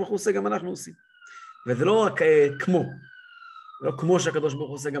שהקדוש ברוך הוא עושה, גם אנחנו עושים. וזה לא רק כמו, לא כמו שהקדוש ברוך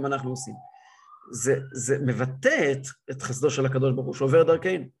הוא עושה, גם אנחנו עושים. זה מבטא את חסדו של הקדוש ברוך הוא, שעובר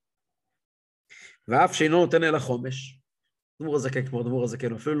דרכנו. ואף שאינו נותן אלא חומש, דמור הזקן כמו דמור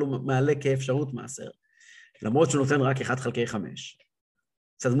הזקן, אפילו לא מעלה כאפשרות מעשר, למרות שהוא נותן רק 1/5.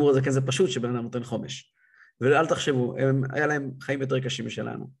 אצל דמור הזקן זה פשוט שבן אדם נותן חומש. ואל תחשבו, היה להם חיים יותר קשים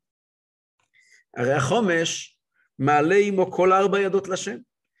משלנו. הרי החומש מעלה עמו כל 4 ידות לשם,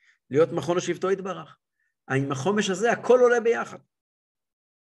 להיות מכון לשבטו יתברך. עם החומש הזה הכל עולה ביחד.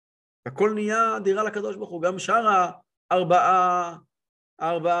 הכל נהיה דירה לקדוש ברוך הוא, גם שאר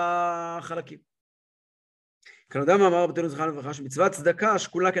 4 חלקים. כאן אדם אמר בתוכנו זכרנו ואחר שמצוות צדקה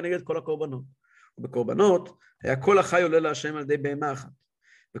שקולה כנגד כל הקורבנות. ובקורבנות היה כל החי עולה להשם על ידי בהמה אחת,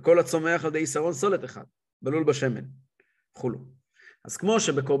 וכל הצומח על ידי יסרון סולת אחד, בלול בשמן, וכולו. אז כמו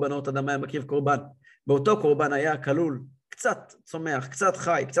שבקורבנות אדם היה מקריב קורבן, באותו קורבן היה כלול קצת צומח, קצת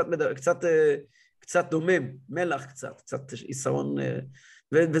חי, קצת דומם, מלח קצת יסרון,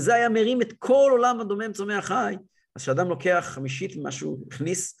 וזה היה מרים את כל עולם הדומם צומח חי. אז כשאדם לוקח 1/5 ממה שהוא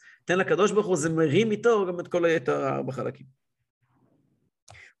הכניס, תן לקדוש ברוך הוא, זה מרים איתו גם את כל היתר 4 חלקים.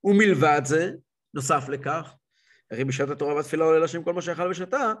 ומלבד זה, נוסף לכך, הרי בשעת התורה והתפילה עולה לשם כל מה שאכל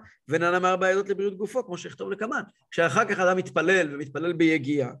ושתה, ונענה מ4 ידות לבריאות גופו, כמו שיכתוב לקמן. כשאחר כך אדם מתפלל, ומתפלל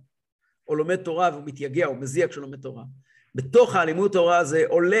ביגיעה, או לומד תורה והוא מתייגע, או מזיע כשהוא לומד תורה, בתוך הלימוד תורה הזה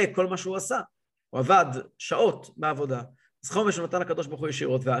עולה כל מה שהוא עשה. הוא עבד שעות בעבודה, אז חומש הוא נתן לקדוש ברוך הוא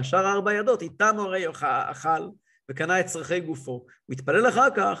ישירות, והשאר 4 ידות, איתם הרי אכל, וקנה את צרכי גופו. הוא מתפלל אחר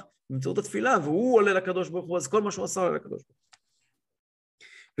כך, באמצעות התפילה, והוא עולה לקדוש ברוך הוא, אז כל מה שהוא עשה עולה לקדוש ברוך הוא.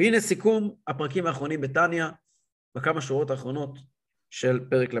 והנה סיכום הפרקים האחרונים בתניא, בכמה שורות האחרונות של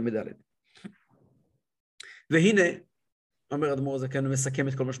פרק למד. והנה, אומר אדמו"ר הזקן, ומסכם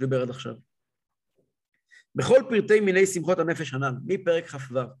את כל מה שדיבר עד עכשיו. בכל פרטי מיני שמחות הנפש הנ"ל, מפרק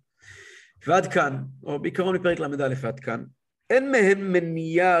כ"ו ועד כאן, או בעיקרון מפרק למד ועד כאן, אין מהם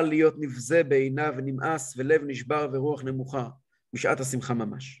מניעה להיות נבזה בעיניו ונמאס ולב נשבר ורוח נמוכה בשעת השמחה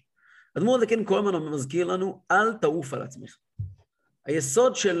ממש. אדמו"ר הזקן כל הזמן מזכיר לנו, אל תעוף על עצמך.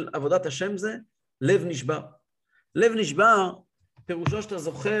 היסוד של עבודת השם זה לב נשבר. לב נשבר, פירושו שאתה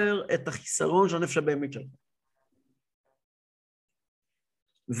זוכר את החיסרון של הנפש הבהמית שלך.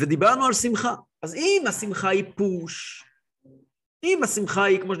 ודיברנו על שמחה. אז אם השמחה היא פוש, אם השמחה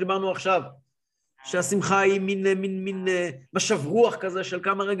היא, כמו שדיברנו עכשיו, שהשמחה היא מין משב רוח כזה של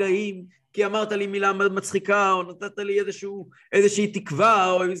כמה רגעים, כי אמרת לי מילה מצחיקה, או נתת לי איזושהי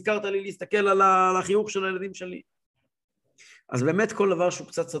תקווה, או הזכרת לי להסתכל על החיוך של הילדים שלי. אז באמת כל דבר שהוא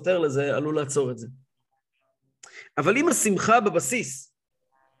קצת סותר לזה, עלול לעצור את זה. אבל אם השמחה בבסיס,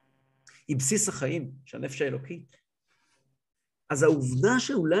 היא בסיס החיים של הנפש האלוקית, אז העובדה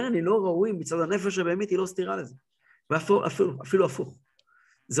שאולי אני לא ראוי מצד הנפש הבאמת היא לא סתירה לזה. ואפילו הפוך.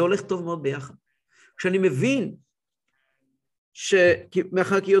 זה הולך טוב מאוד ביחד. כשאני מבין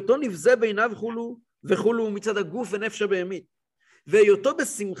שמאחר כי אותו נבזה בעיניו וכולו מצד הגוף ונפש הבאמת, והיותו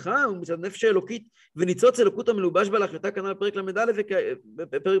בשמחה ומצד נפש האלוקית, וניצוץ אלוקות המלובש בה להחלטה כנ"ל פרק למד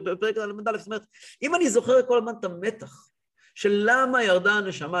פרק למד. זאת אומרת, אם אני זוכר כל הזמן את המתח, של למה ירדה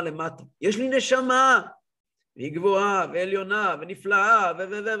הנשמה למטה, יש לי נשמה, והיא גבוהה ועליונה ונפלאה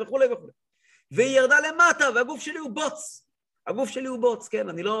וכו' וכו'. והיא ירדה למטה, והגוף שלי הוא בוץ. הגוף שלי הוא בוץ, כן,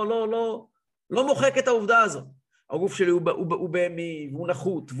 אני לא מוחק את העובדה הזאת. הגוף שלי הוא בהמי, והוא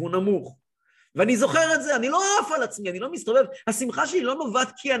נחות, והוא נמוך. ואני זוכר את זה, אני לא עף על עצמי, אני לא מסתובב. השמחה שלי לא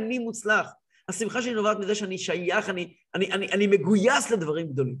נובעת כי אני מוצלח. השמחה שלי נובעת מזה שאני שייך, אני מגויס לדברים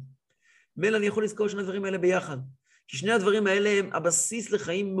גדולים. מילא אני יכול לזכור שני הדברים האלה ביחד. כי שני הדברים האלה הם הבסיס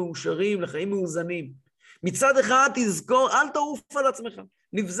לחיים מאושרים, לחיים מאוזנים. מצד אחד תזכור, אל תעוף על עצמך.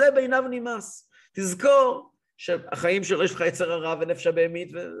 נבזה בעיניו נמאס. תזכור שהחיים שלו יש לך יצר הרע ונפש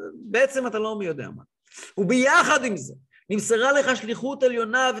הבהמית, ובעצם אתה לא מי יודע מה. וביחד עם זה, נמסרה לך שליחות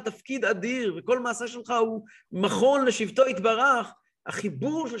עליונה ותפקיד אדיר, וכל מעשה שלך הוא מכון לשבטו יתברך.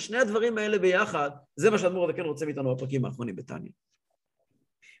 החיבור של שני הדברים האלה ביחד, זה מה שאדמו"ר הזקן רוצה מאיתנו בפרקים האחרונים בתניא.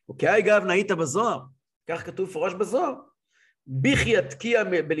 וכי גב נהית בזוהר, כך כתוב פורש בזוהר, בכי התקיע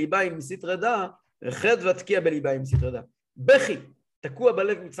בליבה עם מסתר דע, רחד ותקיע בליבה עם מסתר דע. בכי תקוע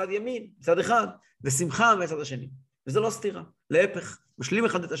בלב מצד ימין, מצד אחד, ושמחה מצד השני. וזה לא סתירה, להפך, משלים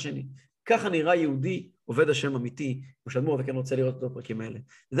אחד את השני. ככה נראה יהודי עובד השם אמיתי, כמו שאדמו"ר הזקן רוצה לראות את הפרקים האלה.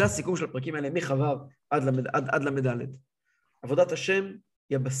 זה הסיכום של הפרקים האלה, מחו"ב עד למד. עבודת השם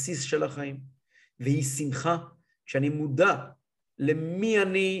היא הבסיס של החיים, והיא שמחה, כשאני מודע למי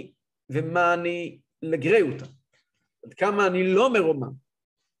אני ומה אני לגריותה, עד כמה אני לא מרומם,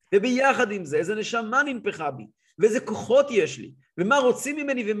 וביחד עם זה, איזה נשמה ננפחה בי, ואיזה כוחות יש לי, ומה רוצים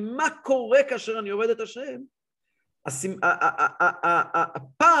ממני, ומה קורה כאשר אני עובד את השם,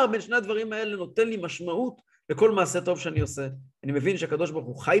 הפער בין שני הדברים האלה נותן לי משמעות בכל מעשה טוב שאני עושה, אני מבין שהקדוש ברוך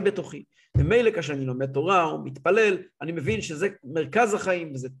הוא חי בתוכי, ומילא כשאני לומד תורה או מתפלל, אני מבין שזה מרכז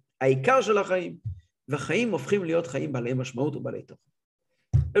החיים, וזה העיקר של החיים, והחיים הופכים להיות חיים בעלי משמעות ובעלי תוכן.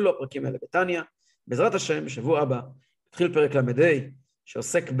 אלו הפרקים האלה בתניא. בעזרת השם, בשבוע הבא, התחיל פרק למ"ה,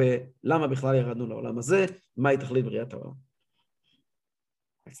 שעוסק בלמה בכלל ירדנו לעולם הזה, מהי תכלית בריאת העולם.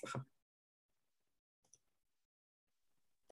 בהצלחה.